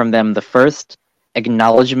statement from them the first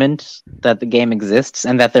acknowledgement that the game exists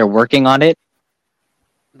and that they're working on it?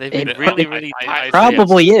 They've been It really I tight.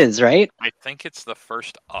 probably is, right? I think it's the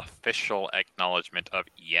first official acknowledgement of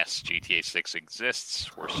yes, GTA 6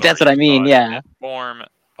 exists. We're sorry That's what I you mean, saw it in yeah. that form,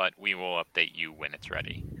 but we will update you when it's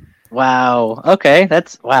ready. Wow. Okay,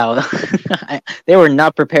 wow. They were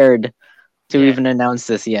not prepared to even announce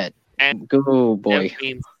this yet. And oh boy.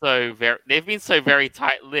 They've been so very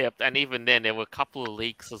tight-lipped, and even then there were a couple of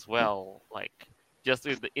leaks as well, like just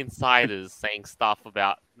with the insiders saying stuff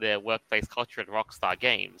about their workplace culture at Rockstar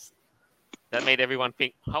Games. That made everyone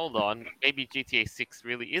think, hold on, maybe GTA 6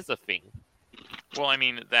 really is a thing. Well, I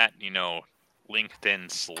mean, that, LinkedIn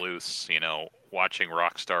sleuths, watching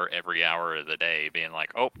Rockstar every hour of the day, being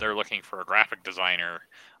like, oh, they're looking for a graphic designer.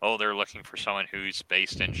 Oh, they're looking for someone who's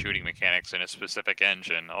based in shooting mechanics in a specific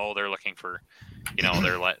engine. Oh, they're looking for,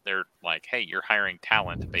 they're like, hey, you're hiring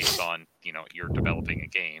talent based on, you're developing a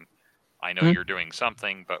game. I know you're doing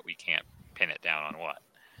something, but we can't pin it down on what.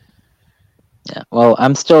 Yeah, well,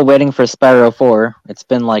 I'm still waiting for Spyro 4. It's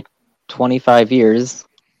been like 25 years.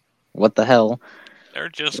 What the hell? They're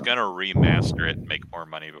just gonna remaster it and make more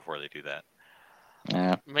money before they do that.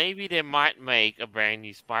 Yeah. Maybe they might make a brand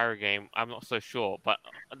new Spyro game. I'm not so sure, but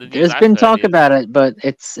there's been talk about it, but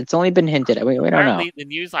it's only been hinted. We don't know. Apparently, the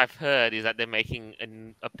news I've heard is that they're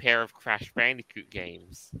making a pair of Crash Bandicoot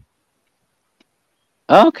games.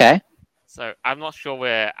 Oh, okay. So I'm not sure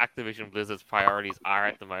where Activision Blizzard's priorities are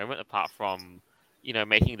at the moment, apart from,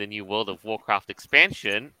 making the new World of Warcraft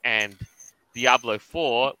expansion and Diablo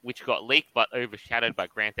 4, which got leaked but overshadowed by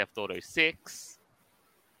Grand Theft Auto 6.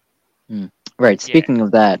 Right, speaking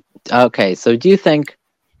of that, okay, so do you think,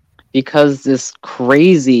 because this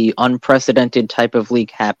crazy, unprecedented type of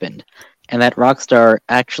leak happened, and that Rockstar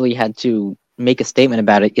actually had to make a statement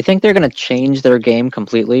about it, you think they're going to change their game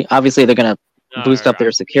completely? Obviously, they're going to boost up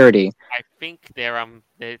their security. I think they're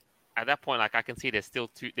at that point, like I can see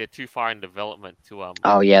they're too far in development to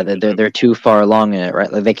Oh yeah, they're too far along in it, right?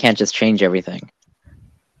 Like they can't just change everything.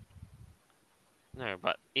 No,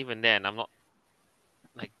 but even then, I'm not.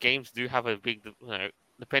 Like games do have a big,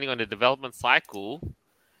 depending on the development cycle.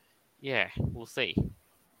 Yeah, we'll see.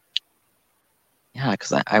 Yeah,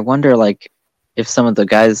 because I wonder, like, if some of the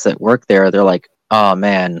guys that work there, they're like, oh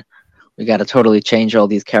man, we got to totally change all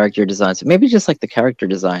these character designs. Maybe just like the character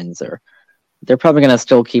designs, or they're probably gonna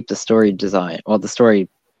still keep the story design. Well, the story,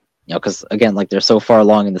 because again, like they're so far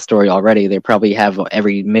along in the story already, they probably have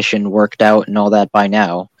every mission worked out and all that by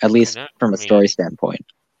now, at least from a story standpoint.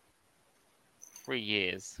 3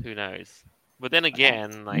 years, who knows? But then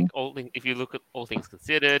again, like if you look at all things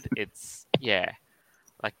considered, it's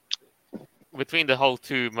like between the whole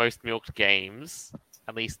two most milked games,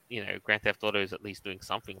 at least Grand Theft Auto is at least doing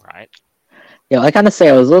something right. Yeah, I gotta say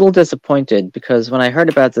I was a little disappointed because when I heard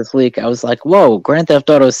about this leak, I was like, "Whoa, Grand Theft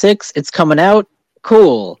Auto 6, it's coming out,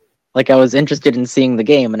 cool!" Like I was interested in seeing the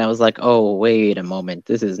game, and I was like, "Oh, wait a moment,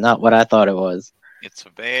 this is not what I thought it was." It's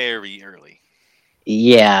very early.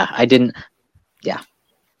 Yeah, I didn't. Yeah.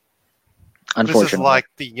 Unfortunately. This is like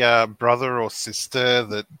the brother or sister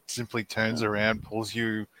that simply turns around, pulls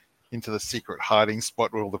you into the secret hiding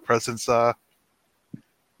spot where all the presents are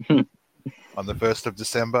on the 1st of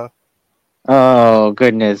December. Oh,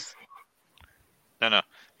 goodness. No.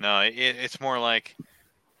 It's more like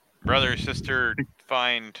brother, sister,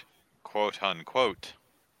 find quote unquote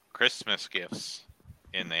Christmas gifts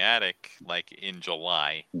in the attic, like in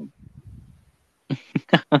July. They're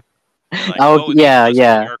like, Oh, these yeah, must be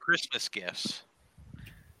yeah. our Christmas gifts.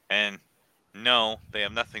 And no, they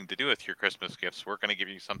have nothing to do with your Christmas gifts. We're going to give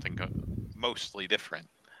you something mostly different.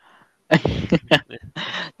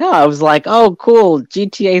 No, I was like, oh, cool,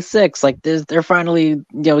 GTA 6. Like, they're finally,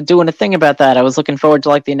 doing a thing about that. I was looking forward to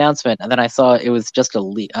like the announcement, and then I saw it was just a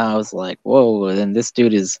leak. I was like, whoa! And this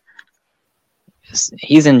dude he's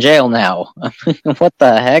in jail now. What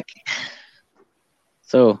the heck?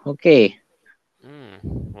 So, okay.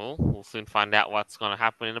 Well, we'll soon find out what's going to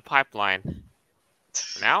happen in the pipeline.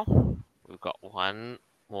 For now, we've got one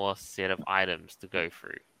more set of items to go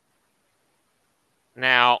through.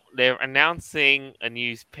 Now, they're announcing a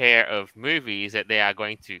new pair of movies that they are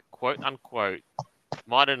going to quote-unquote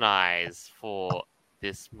modernize for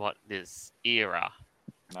this era.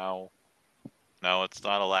 No, it's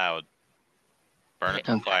not allowed. Burn it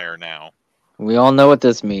with fire now. We all know what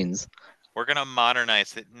this means. We're going to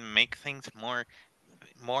modernize it and make things more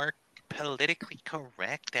politically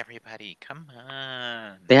correct, everybody. Come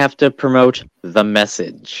on. They have to promote the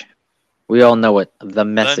message. We all know what the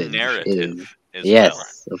message the narrative is. As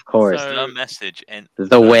Yes, well. of course. So- The message and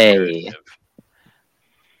The way. narrative.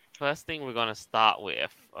 First thing we're going to start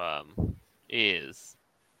with is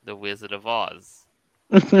The Wizard of Oz.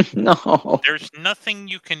 No. There's nothing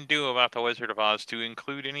you can do about the Wizard of Oz to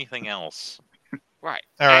include anything else. Right.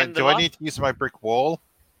 All right. And Do I need to use my brick wall?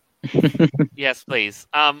 Yes, please.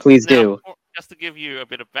 Please now, do. Just to give you a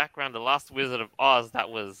bit of background, the last Wizard of Oz that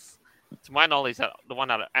was, to my knowledge, the one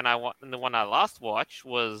I last watched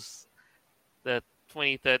was the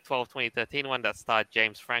 2013 one that starred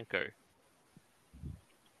James Franco.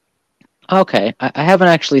 Okay, I haven't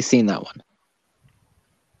actually seen that one.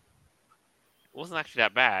 It wasn't actually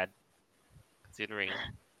that bad, considering.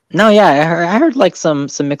 No, yeah, I heard like some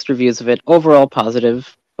mixed reviews of it. Overall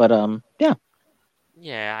positive, but yeah.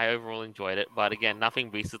 Yeah, I overall enjoyed it, but again,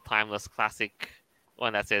 nothing beats the timeless classic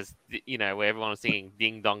one that says, where everyone was singing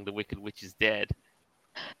 "Ding Dong, the Wicked Witch is Dead."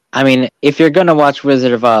 I mean, if you're gonna watch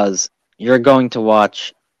Wizard of Oz, you're going to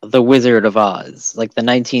watch The Wizard of Oz, like the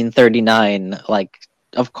 1939. Like,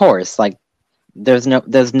 of course, like there's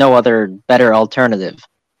no other better alternative.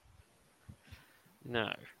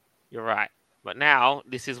 No, you're right. But now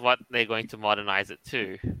this is what they're going to modernize it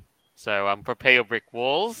to. So prepare your brick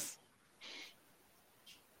walls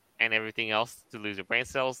and everything else to lose your brain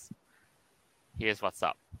cells. Here's what's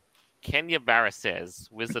up. Kenya Barra says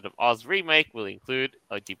Wizard of Oz remake will include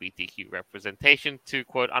LGBTQ representation to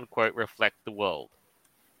quote-unquote reflect the world.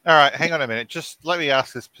 All right, hang on a minute. Just let me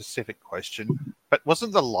ask a specific question. But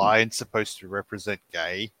wasn't the lion supposed to represent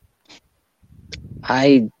gay?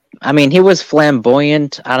 I mean, he was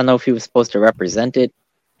flamboyant. I don't know if he was supposed to represent it.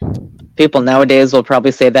 People nowadays will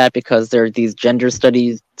probably say that because they're these gender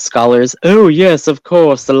studies scholars. Oh, yes, of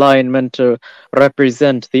course, the lion meant to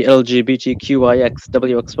represent the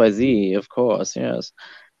LGBTQIXWXYZ, of course, yes.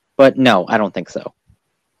 But no, I don't think so.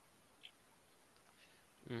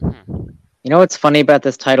 Mm-hmm. You know what's funny about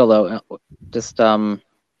this title, though? Just,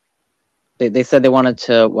 they said they wanted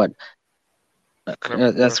to, what?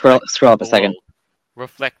 Scroll up a second.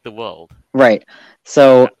 Reflect the world. Right.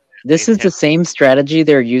 So this is the same strategy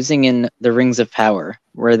they're using in the Rings of Power,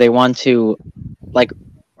 where they want to like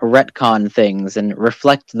retcon things and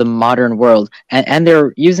reflect the modern world, and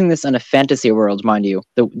they're using this in a fantasy world, mind you.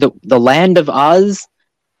 The land of Oz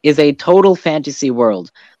is a total fantasy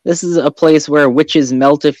world. This is a place where witches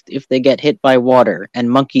melt if they get hit by water and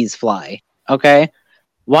monkeys fly. Okay?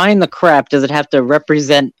 Why in the crap does it have to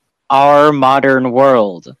represent our modern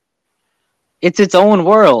world? It's its own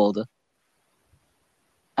world.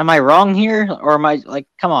 Am I wrong here, or am I like?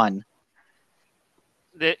 Come on.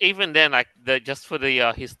 Even then, just for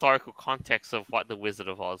the historical context of what the Wizard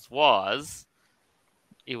of Oz was,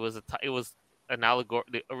 it was an allegory.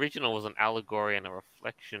 The original was an allegory and a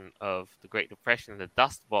reflection of the Great Depression and the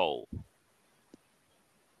Dust Bowl.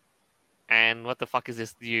 And what the fuck is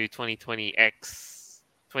this new 2020X,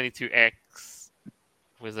 22X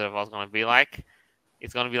Wizard of Oz going to be like?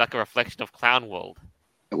 It's going to be like a reflection of Clown World.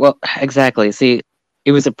 Well, exactly. See,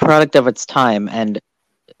 it was a product of its time, and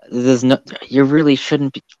you really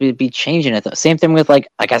shouldn't be changing it. Though. Same thing with like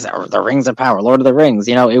I said, the Rings of Power, Lord of the Rings.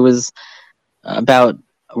 It was about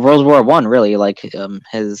World War I, really, like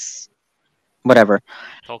his whatever.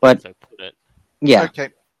 Tolkien But so put it. yeah. Okay.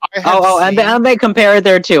 And they compare it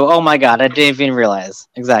there too. Oh my god, I didn't even realize.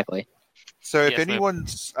 Exactly. So if Yes,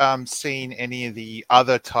 anyone's seen any of the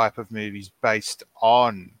other type of movies based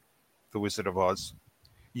on The Wizard of Oz,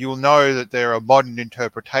 you'll know that there are modern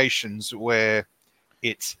interpretations where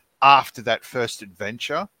it's after that first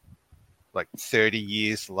adventure like 30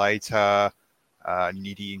 years later,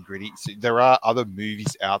 nitty and gritty. So there are other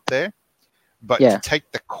movies out there, but Yeah. to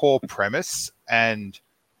take the core premise and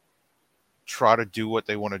try to do what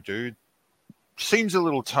they want to do seems a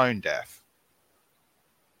little tone deaf.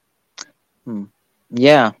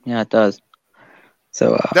 Yeah, it does.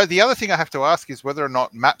 So The other thing I have to ask is whether or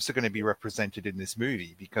not maps are going to be represented in this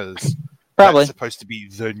movie, because probably. that's supposed to be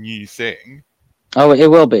the new thing. Oh, it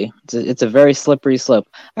will be. It's a very slippery slope.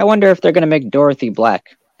 I wonder if they're gonna make Dorothy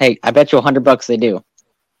black. Hey, I bet you $100 they do.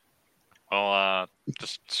 Well,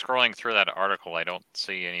 just scrolling through that article, I don't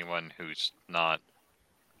see anyone who's not.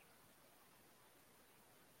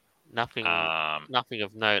 Nothing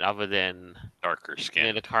of note other than darker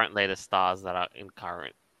skin. the current latest stars that are in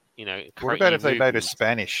current. What about if they made her movies.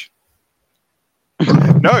 Spanish?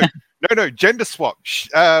 No, gender swap.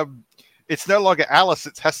 It's no longer Alice.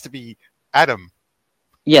 It has to be Adam.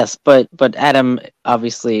 Yes, but Adam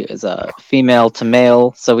obviously is a female to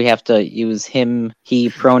male, so we have to use him, he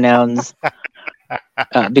pronouns.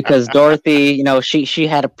 Because Dorothy, she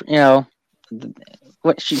had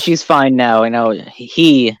she's fine now.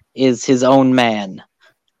 He is his own man.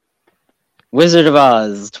 Wizard of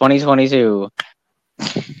Oz, 2022.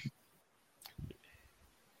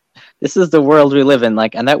 This is the world we live in,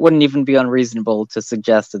 and that wouldn't even be unreasonable to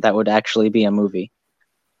suggest that would actually be a movie.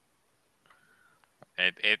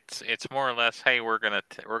 It's more or less, hey, we're gonna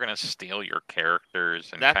steal your characters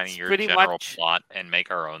and That's kind of your pretty general much- plot and make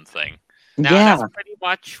our own thing. Now, Yeah, that's pretty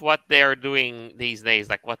much what they're doing these days.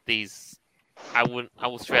 Like what these, I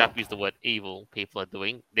will straight up use the word evil people are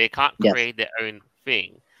doing. They can't Yes. create their own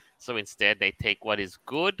thing, so instead they take what is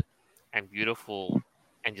good and beautiful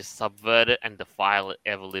and just subvert it and defile it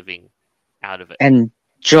ever living out of it. and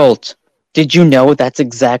Jolt, did you know that's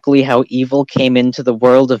exactly how evil came into the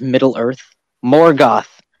world of Middle Earth? Morgoth.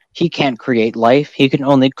 He can't create life. He can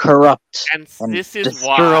only corrupt And and this is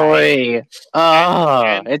destroy.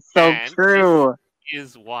 and- It's so and true.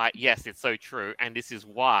 is why, yes, it's so true, and this is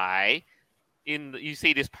why you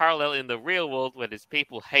see this parallel in the real world where these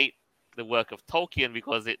people hate the work of Tolkien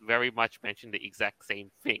because it very much mentioned the exact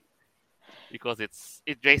same thing, because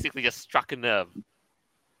it basically just struck a nerve.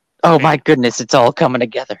 Oh my goodness, it's all coming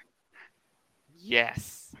together.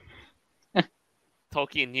 Yes.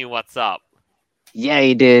 Tolkien knew what's up. Yeah,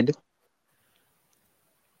 he did.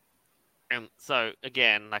 And so,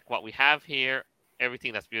 again, like what we have here,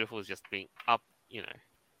 everything that's beautiful is just being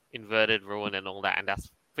inverted, ruined, and all that. And that's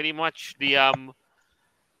pretty much the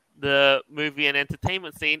movie and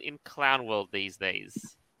entertainment scene in Clown World these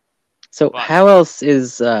days. So But- how else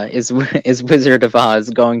is Wizard of Oz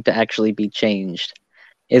going to actually be changed?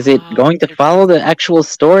 Is it going to it's- follow the actual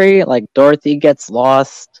story? Like Dorothy gets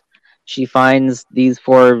lost, she finds these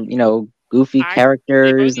four, goofy They've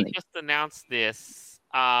characters. only just announced this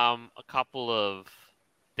a couple of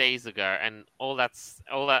days ago, and all that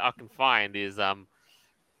I can find is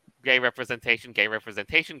gay representation,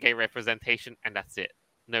 and that's it.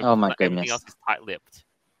 No, Oh my everything goodness. else is tight-lipped.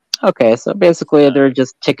 Okay, so basically they're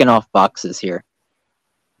just ticking off boxes here.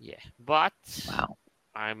 Yeah, but Wow.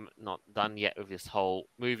 I'm not done yet with this whole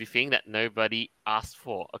movie thing that nobody asked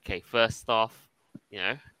for. Okay, first off,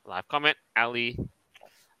 live comment, Ali.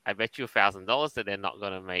 I bet you $1,000 that they're not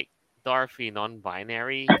gonna make Dorothy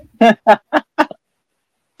non-binary.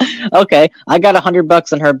 Okay, I got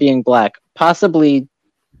 $100 on her being black. Possibly,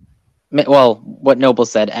 well, what Noble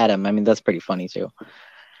said, Adam. I mean, that's pretty funny too.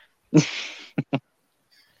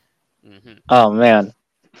 hmm Oh man.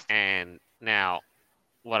 And now,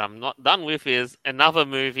 what I'm not done with is another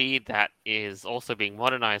movie that is also being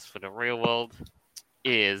modernized for the real world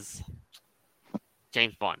is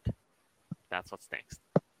James Bond. That's what's next.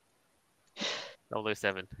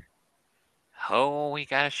 007. Oh, we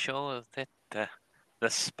gotta show that the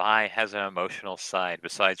spy has an emotional side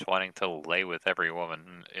besides wanting to lay with every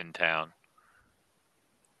woman in town.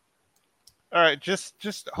 All right,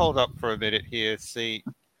 just hold up for a minute here. See,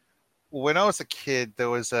 when I was a kid, there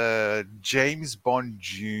was a James Bond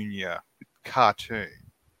Jr. cartoon.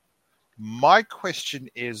 My question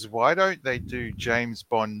is, why don't they do James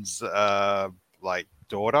Bond's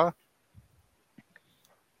daughter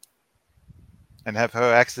and have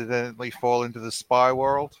her accidentally fall into the spy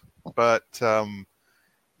world? But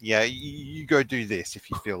yeah, you go do this if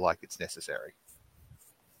you feel like it's necessary.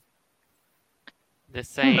 They're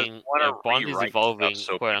saying Wanna Bond is rewrite evolving,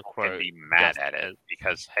 stuff so quote people can unquote. be mad just at it as-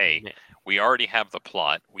 because hey, Yeah. we already have the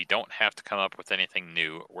plot. We don't have to come up with anything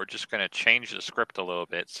new. We're just going to change the script a little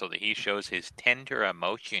bit so that he shows his tender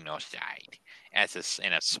emotional side.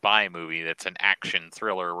 In a spy movie that's an action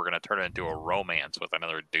thriller, we're going to turn it into a romance with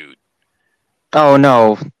another dude. Oh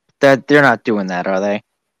no, that they're not doing that, are they?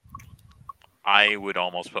 I would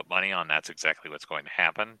almost put money on that's exactly what's going to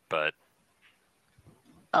happen, but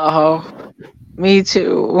Oh, me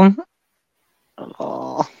too. Oh.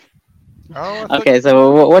 Oh, I thought Okay,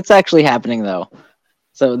 so what's actually happening though?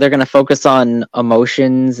 So they're gonna focus on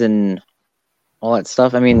emotions and all that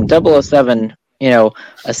stuff. I mean, 007,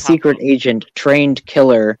 a secret agent, trained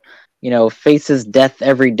killer, faces death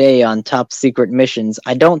every day on top secret missions.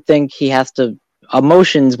 I don't think he has to.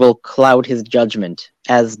 Emotions will cloud his judgment,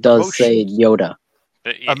 as does, say, Emotions. Yoda.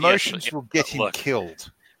 Emotions will get him look,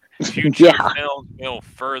 killed. future Yeah. films will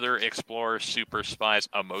further explore Super Spy's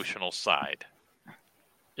emotional side.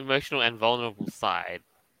 Emotional and vulnerable side.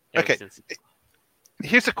 Okay.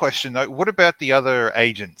 Here's a question though. What about the other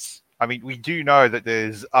agents? I mean, we do know that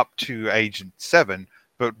there's up to Agent 7,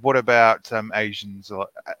 but what about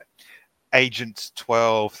Agents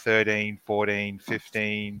 12, 13, 14,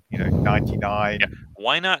 15, 99? Yeah.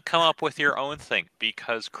 Why not come up with your own thing?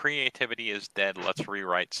 Because creativity is dead. Let's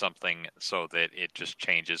rewrite something so that it just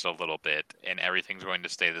changes a little bit and everything's going to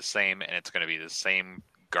stay the same and it's going to be the same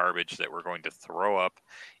garbage that we're going to throw up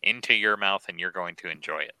into your mouth and you're going to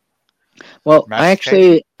enjoy it. Well, I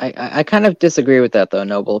kind of disagree with that though,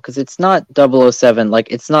 Noble, because it's not 007, like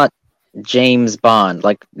it's not James Bond.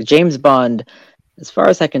 Like James Bond, as far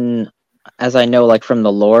as I know, like from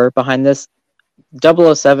the lore behind this,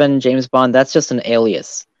 007, James Bond, that's just an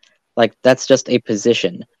alias. Like that's just a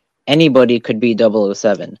position. Anybody could be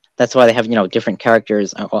 007. That's why they have, different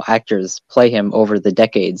characters or actors play him over the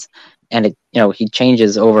decades. And he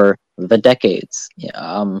changes over the decades.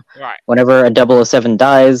 Right. Whenever a 007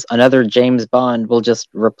 dies, another James Bond will just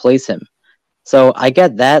replace him. So I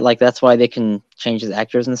get that, like that's why they can change his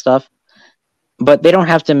actors and stuff. But they don't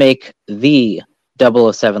have to make the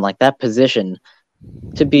 007, like that position,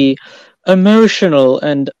 to be emotional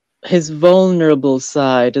and his vulnerable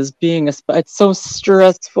side as being a spy. It's so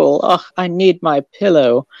stressful. Ugh, I need my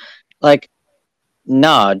pillow. Like,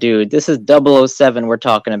 nah, dude, this is 007 we're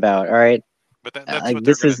talking about, all right? But that's Like, what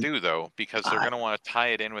they're this going is to do, though, because they're going to want to tie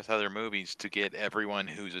it in with other movies to get everyone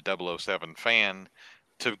who's a 007 fan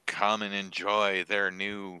to come and enjoy their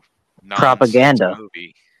new propaganda.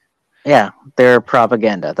 movie. Yeah, they're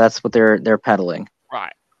propaganda. That's what they're peddling.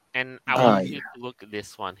 Right. And I want you to look at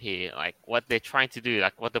this one here. Like what they're trying to do,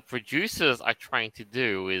 like what the producers are trying to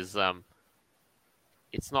do is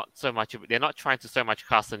it's not so much they're not trying to so much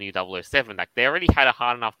cast a new 007. Like they already had a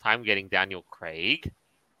hard enough time getting Daniel Craig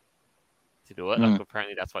to do it. Like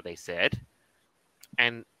apparently that's what they said.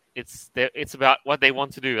 And it's about what they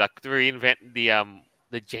want to do, like to reinvent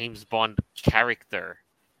the James Bond character.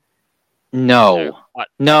 No.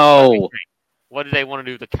 What do they want to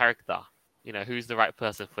do with the character? Who's the right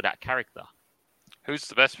person for that character? Who's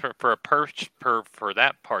the best for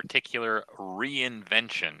that particular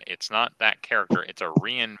reinvention? It's not that character; it's a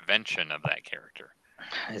reinvention of that character.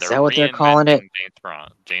 Is that what they're calling it?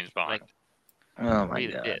 James Bond. Like, oh my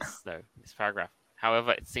read god! This paragraph.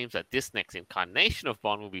 However, it seems that this next incarnation of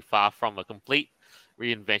Bond will be far from a complete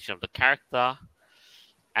reinvention of the character,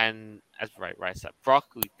 and as Right said,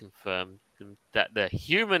 Broccoli confirmed that the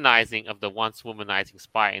humanizing of the once womanizing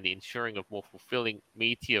spy and the ensuring of more fulfilling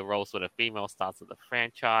meatier roles for the female stars of the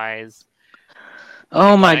franchise.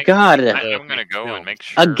 Oh my god! I'm gonna go and make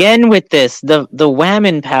sure again with this the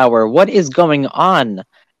whammon power. What is going on?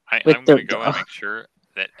 I'm gonna go and make sure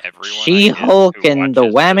that everyone She-Hulk and the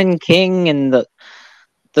Whammon King and the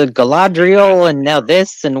Galadriel and now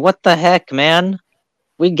this and what the heck, man?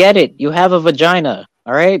 We get it. You have a vagina,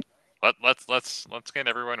 all right? Let's get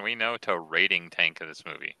everyone we know to rating tank of this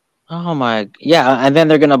movie. Oh my, yeah, and then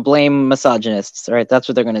they're gonna blame misogynists, right? That's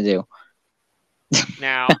what they're gonna do.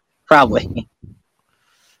 Now, probably.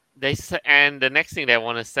 They say, and the next thing they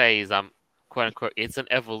want to say is quote unquote, it's an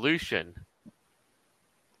evolution,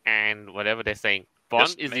 and whatever they're saying,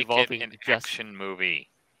 Bond is evolving an action movie.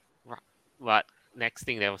 But next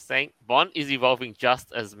thing they were saying, Bond is evolving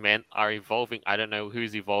just as men are evolving. I don't know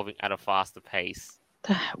who's evolving at a faster pace.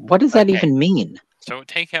 What does that even mean? So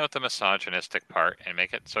take out the misogynistic part and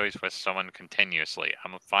make it so he's with someone continuously.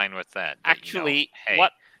 I'm fine with that. Actually,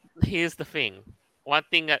 here's the thing. One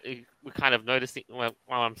thing that we're kind of noticing, what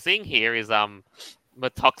I'm seeing here is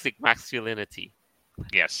toxic masculinity.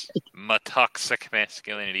 Yes, toxic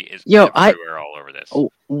masculinity is everywhere all over this.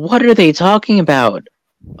 What are they talking about?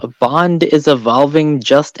 Bond is evolving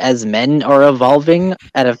just as men are evolving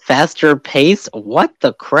at a faster pace? What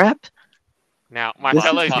the crap? Now, my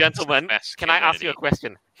fellow gentlemen, can I ask you a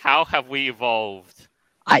question? How have we evolved?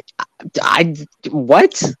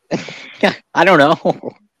 What? I don't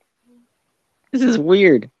know. This is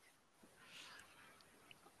weird.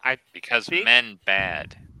 Because men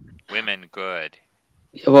bad, women good.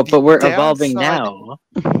 Well, but The we're evolving downside-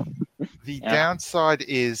 now. The Yeah. downside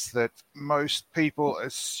is that most people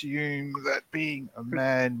assume that being a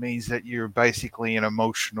man means that you're basically an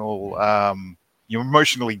emotional, you're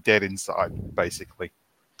emotionally dead inside, basically.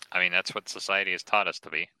 I mean, that's what society has taught us to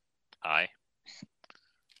be. Aye.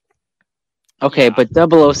 Okay, Yeah. but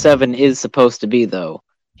 007 is supposed to be, though.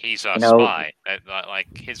 He's a You know- spy.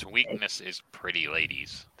 Like, his weakness is pretty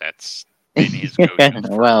ladies. That's been his go-to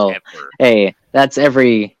Well, forever. Hey, that's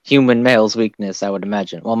every human male's weakness, I would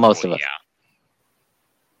imagine. Well, most of us. Yeah.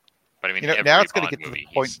 But I mean, You know, every now it's gonna Bond get to the movie,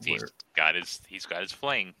 point he's where- got his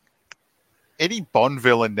fling. Any Bond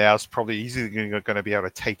villain now is probably easily going to be able to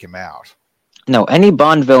take him out. No, any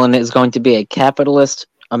Bond villain is going to be a capitalist,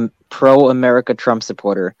 pro-America Trump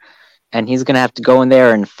supporter, and he's going to have to go in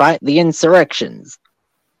there and fight the insurrections.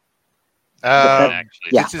 Actually,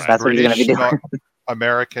 Yeah, This is that's what he's going to British, be doing. not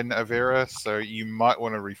American Aeveirra, so you might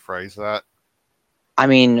want to rephrase that. I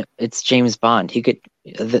mean, it's James Bond. He could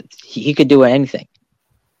do anything.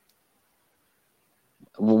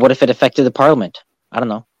 What if it affected the Parliament? I don't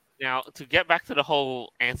know. Now, to get back to the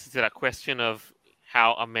whole answer to that question of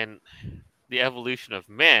how are men, the evolution of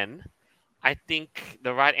men, I think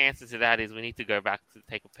the right answer to that is we need to go back to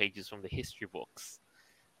take pages from the history books.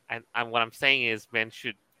 And what I'm saying is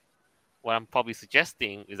what I'm probably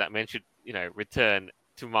suggesting is that men should, return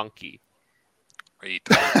to monkey. Are you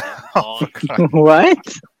talking Oh, for monkey?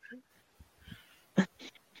 God's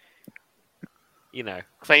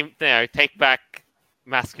What? Take back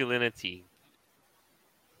masculinity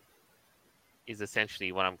is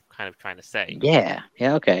essentially what I'm kind of trying to say. Yeah,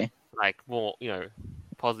 okay. Like more,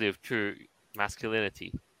 positive, true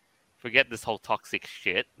masculinity. Forget this whole toxic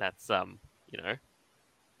shit. That's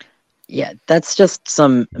Yeah, that's just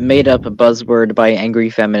some made-up buzzword by angry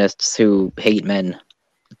feminists who hate men.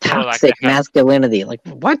 Or like Toxic they have- masculinity. Like,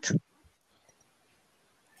 what?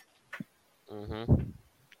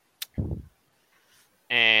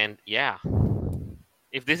 And yeah,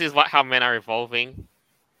 if this is how men are evolving,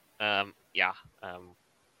 I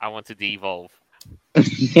want to de-evolve.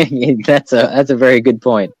 That's a very good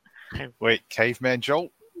point. Wait, Caveman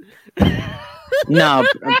Jolt? No,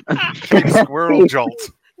 Cave Squirrel Jolt.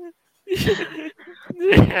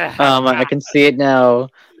 I can see it now.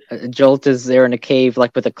 Jolt is there in a cave,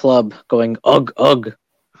 like with a club, going ugh ugh.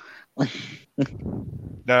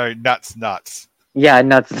 No, nuts. Yeah,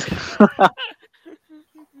 nuts.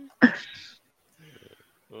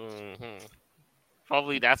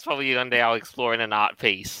 That's probably one day I'll explore in an art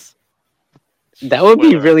piece. That would be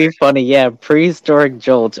Spoiler really funny. Yeah, prehistoric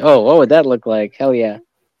Jolt. Oh, what would that look like? Hell yeah.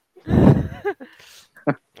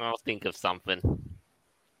 I'll think of something.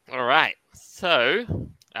 All right, so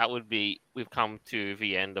we've come to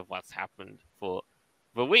the end of what's happened for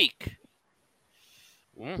the week.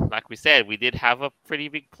 Like we said, we did have a pretty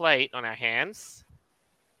big plate on our hands.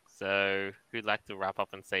 So who'd like to wrap up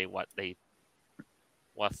and say what's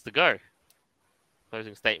to go?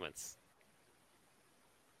 Closing statements.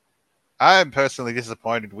 I am personally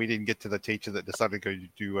disappointed we didn't get to the teacher that decided to go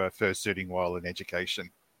do fursuiting while in education.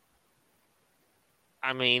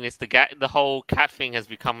 I mean, it's the whole cat thing has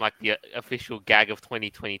become like the official gag of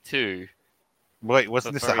 2022. Wait,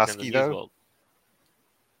 wasn't this a furries in the husky news though? world.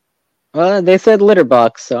 Well, they said litter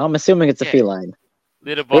box, so I'm assuming it's a Yeah. feline.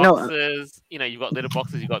 Litter You know- boxes, you've got litter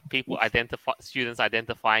boxes, you've got students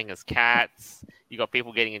identifying as cats, you got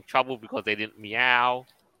people getting in trouble because they didn't meow.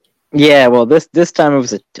 Yeah, well, this time it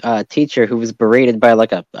was a teacher who was berated by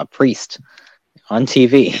like a priest on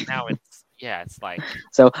TV. Now it's like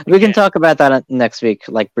So we can Yeah. talk about that next week,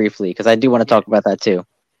 like briefly, because I do want to talk about that too.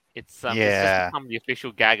 it's Yeah. just become the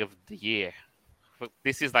official gag of the year. But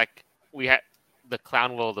this is like we had the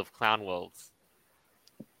clown world of clown worlds.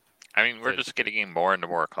 I mean, we're just getting more into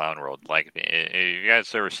more clown world. Like, you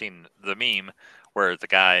guys ever seen the meme where the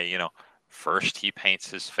guy, first he paints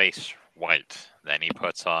his face white, then he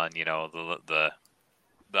puts on, the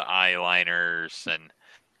eyeliners, and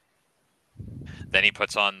then he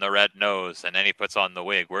puts on the red nose, and then he puts on the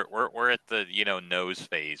wig. We're at the nose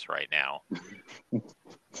phase right now.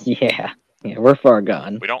 Yeah, we're far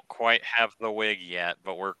gone. We don't quite have the wig yet,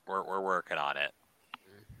 but we're working on it.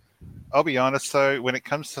 I'll be honest though, when it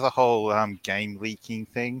comes to the whole game leaking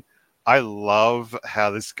thing, I love how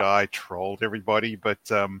this guy trolled everybody. But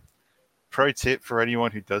pro tip for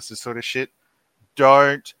anyone who does this sort of shit: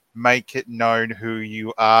 don't make it known who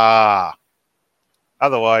you are.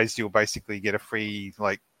 Otherwise, you'll basically get a free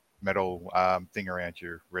metal thing around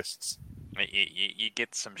your wrists. You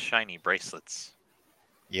get some shiny bracelets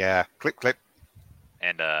Yeah, clip,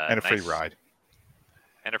 and and a free nice- ride.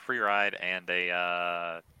 and a free ride, and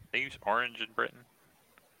a they use orange in Britain.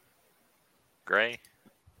 Gray.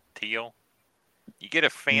 teal. You get a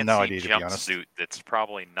fancy No idea, to be honest. jumpsuit that's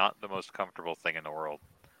probably not the most comfortable thing in the world.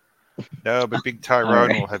 No, but Big Tyrone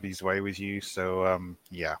Alright. will have his way with you, so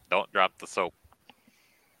yeah. Don't drop the soap.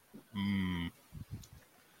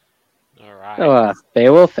 All right. So,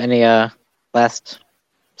 Beowulf, any last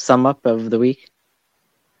sum up of the week?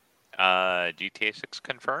 GTA 6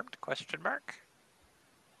 confirmed? Question mark.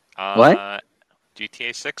 What?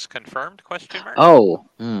 GTA 6 confirmed? Question mark. Oh,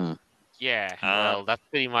 Yeah. Well, that's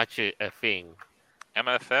pretty much a thing.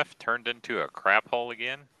 MFF turned into a crap hole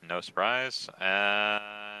again. No surprise.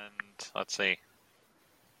 And let's see.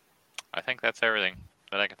 I think that's everything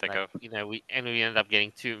that I can think Like, of. we ended up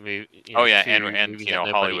getting two movies. Oh yeah, and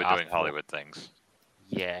Hollywood doing Hollywood things.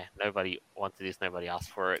 Yeah, nobody wanted this. Nobody asked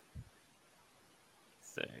for it.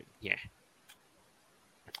 So yeah.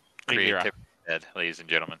 Aeveirra. Creativity dead, ladies and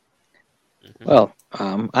gentlemen. well,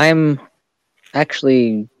 I'm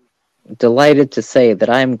actually delighted to say that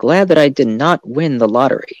I'm glad that I did not win the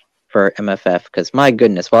lottery for MFF, because my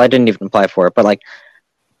goodness, well, I didn't even apply for it, but like,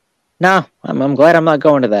 no, I'm glad I'm not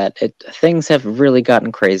going to that. Things have really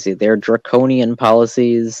gotten crazy. Their draconian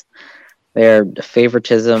policies, their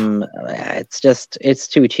favoritism, it's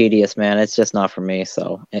too tedious, man. It's just not for me.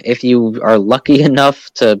 So if you are lucky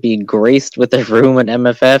enough to be graced with a room at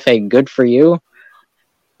MFF, hey, good for you.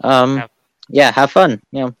 Yeah, have fun.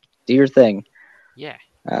 Do your thing. Yeah.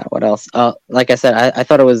 What else? Like I said, I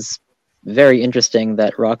thought it was very interesting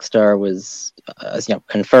that Rockstar was,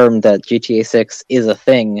 confirmed that GTA 6 is a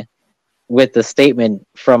thing, with the statement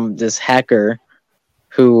from this hacker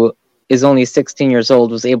who is only 16 years old,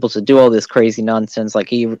 was able to do all this crazy nonsense. Like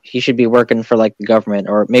he should be working for like the government,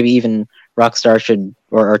 or maybe even Rockstar should,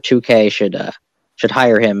 or 2K should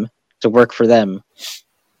hire him to work for them,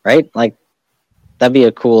 right? Like that'd be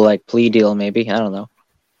a cool like plea deal, maybe. I don't know.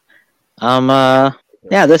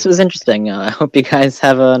 Yeah, this was interesting. I hope you guys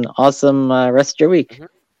have an awesome rest of your week.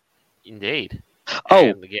 Indeed.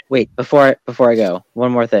 Oh, And again, wait, before I go,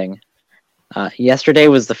 one more thing. Yesterday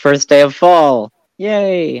was the first day of fall.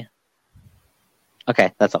 Yay!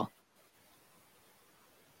 Okay, that's all.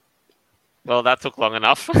 well, that took long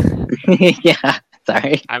enough. Yeah,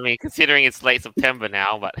 sorry. I mean, considering it's late September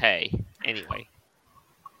now, but hey, anyway.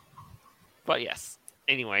 But yes,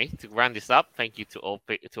 anyway, to round this up, thank you to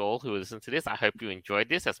all who listened to this. I hope you enjoyed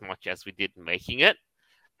this as much as we did making it.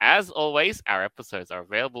 As always, our episodes are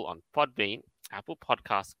available on Podbean, Apple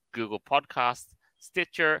Podcasts, Google Podcasts,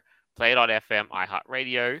 Stitcher, Play.fm,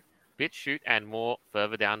 iHeartRadio, BitChute, and more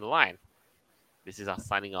further down the line. This is us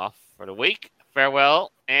signing off for the week.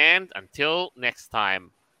 Farewell, and until next time.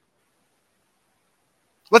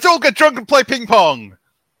 Let's all get drunk and play ping pong!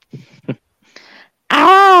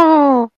 Ow!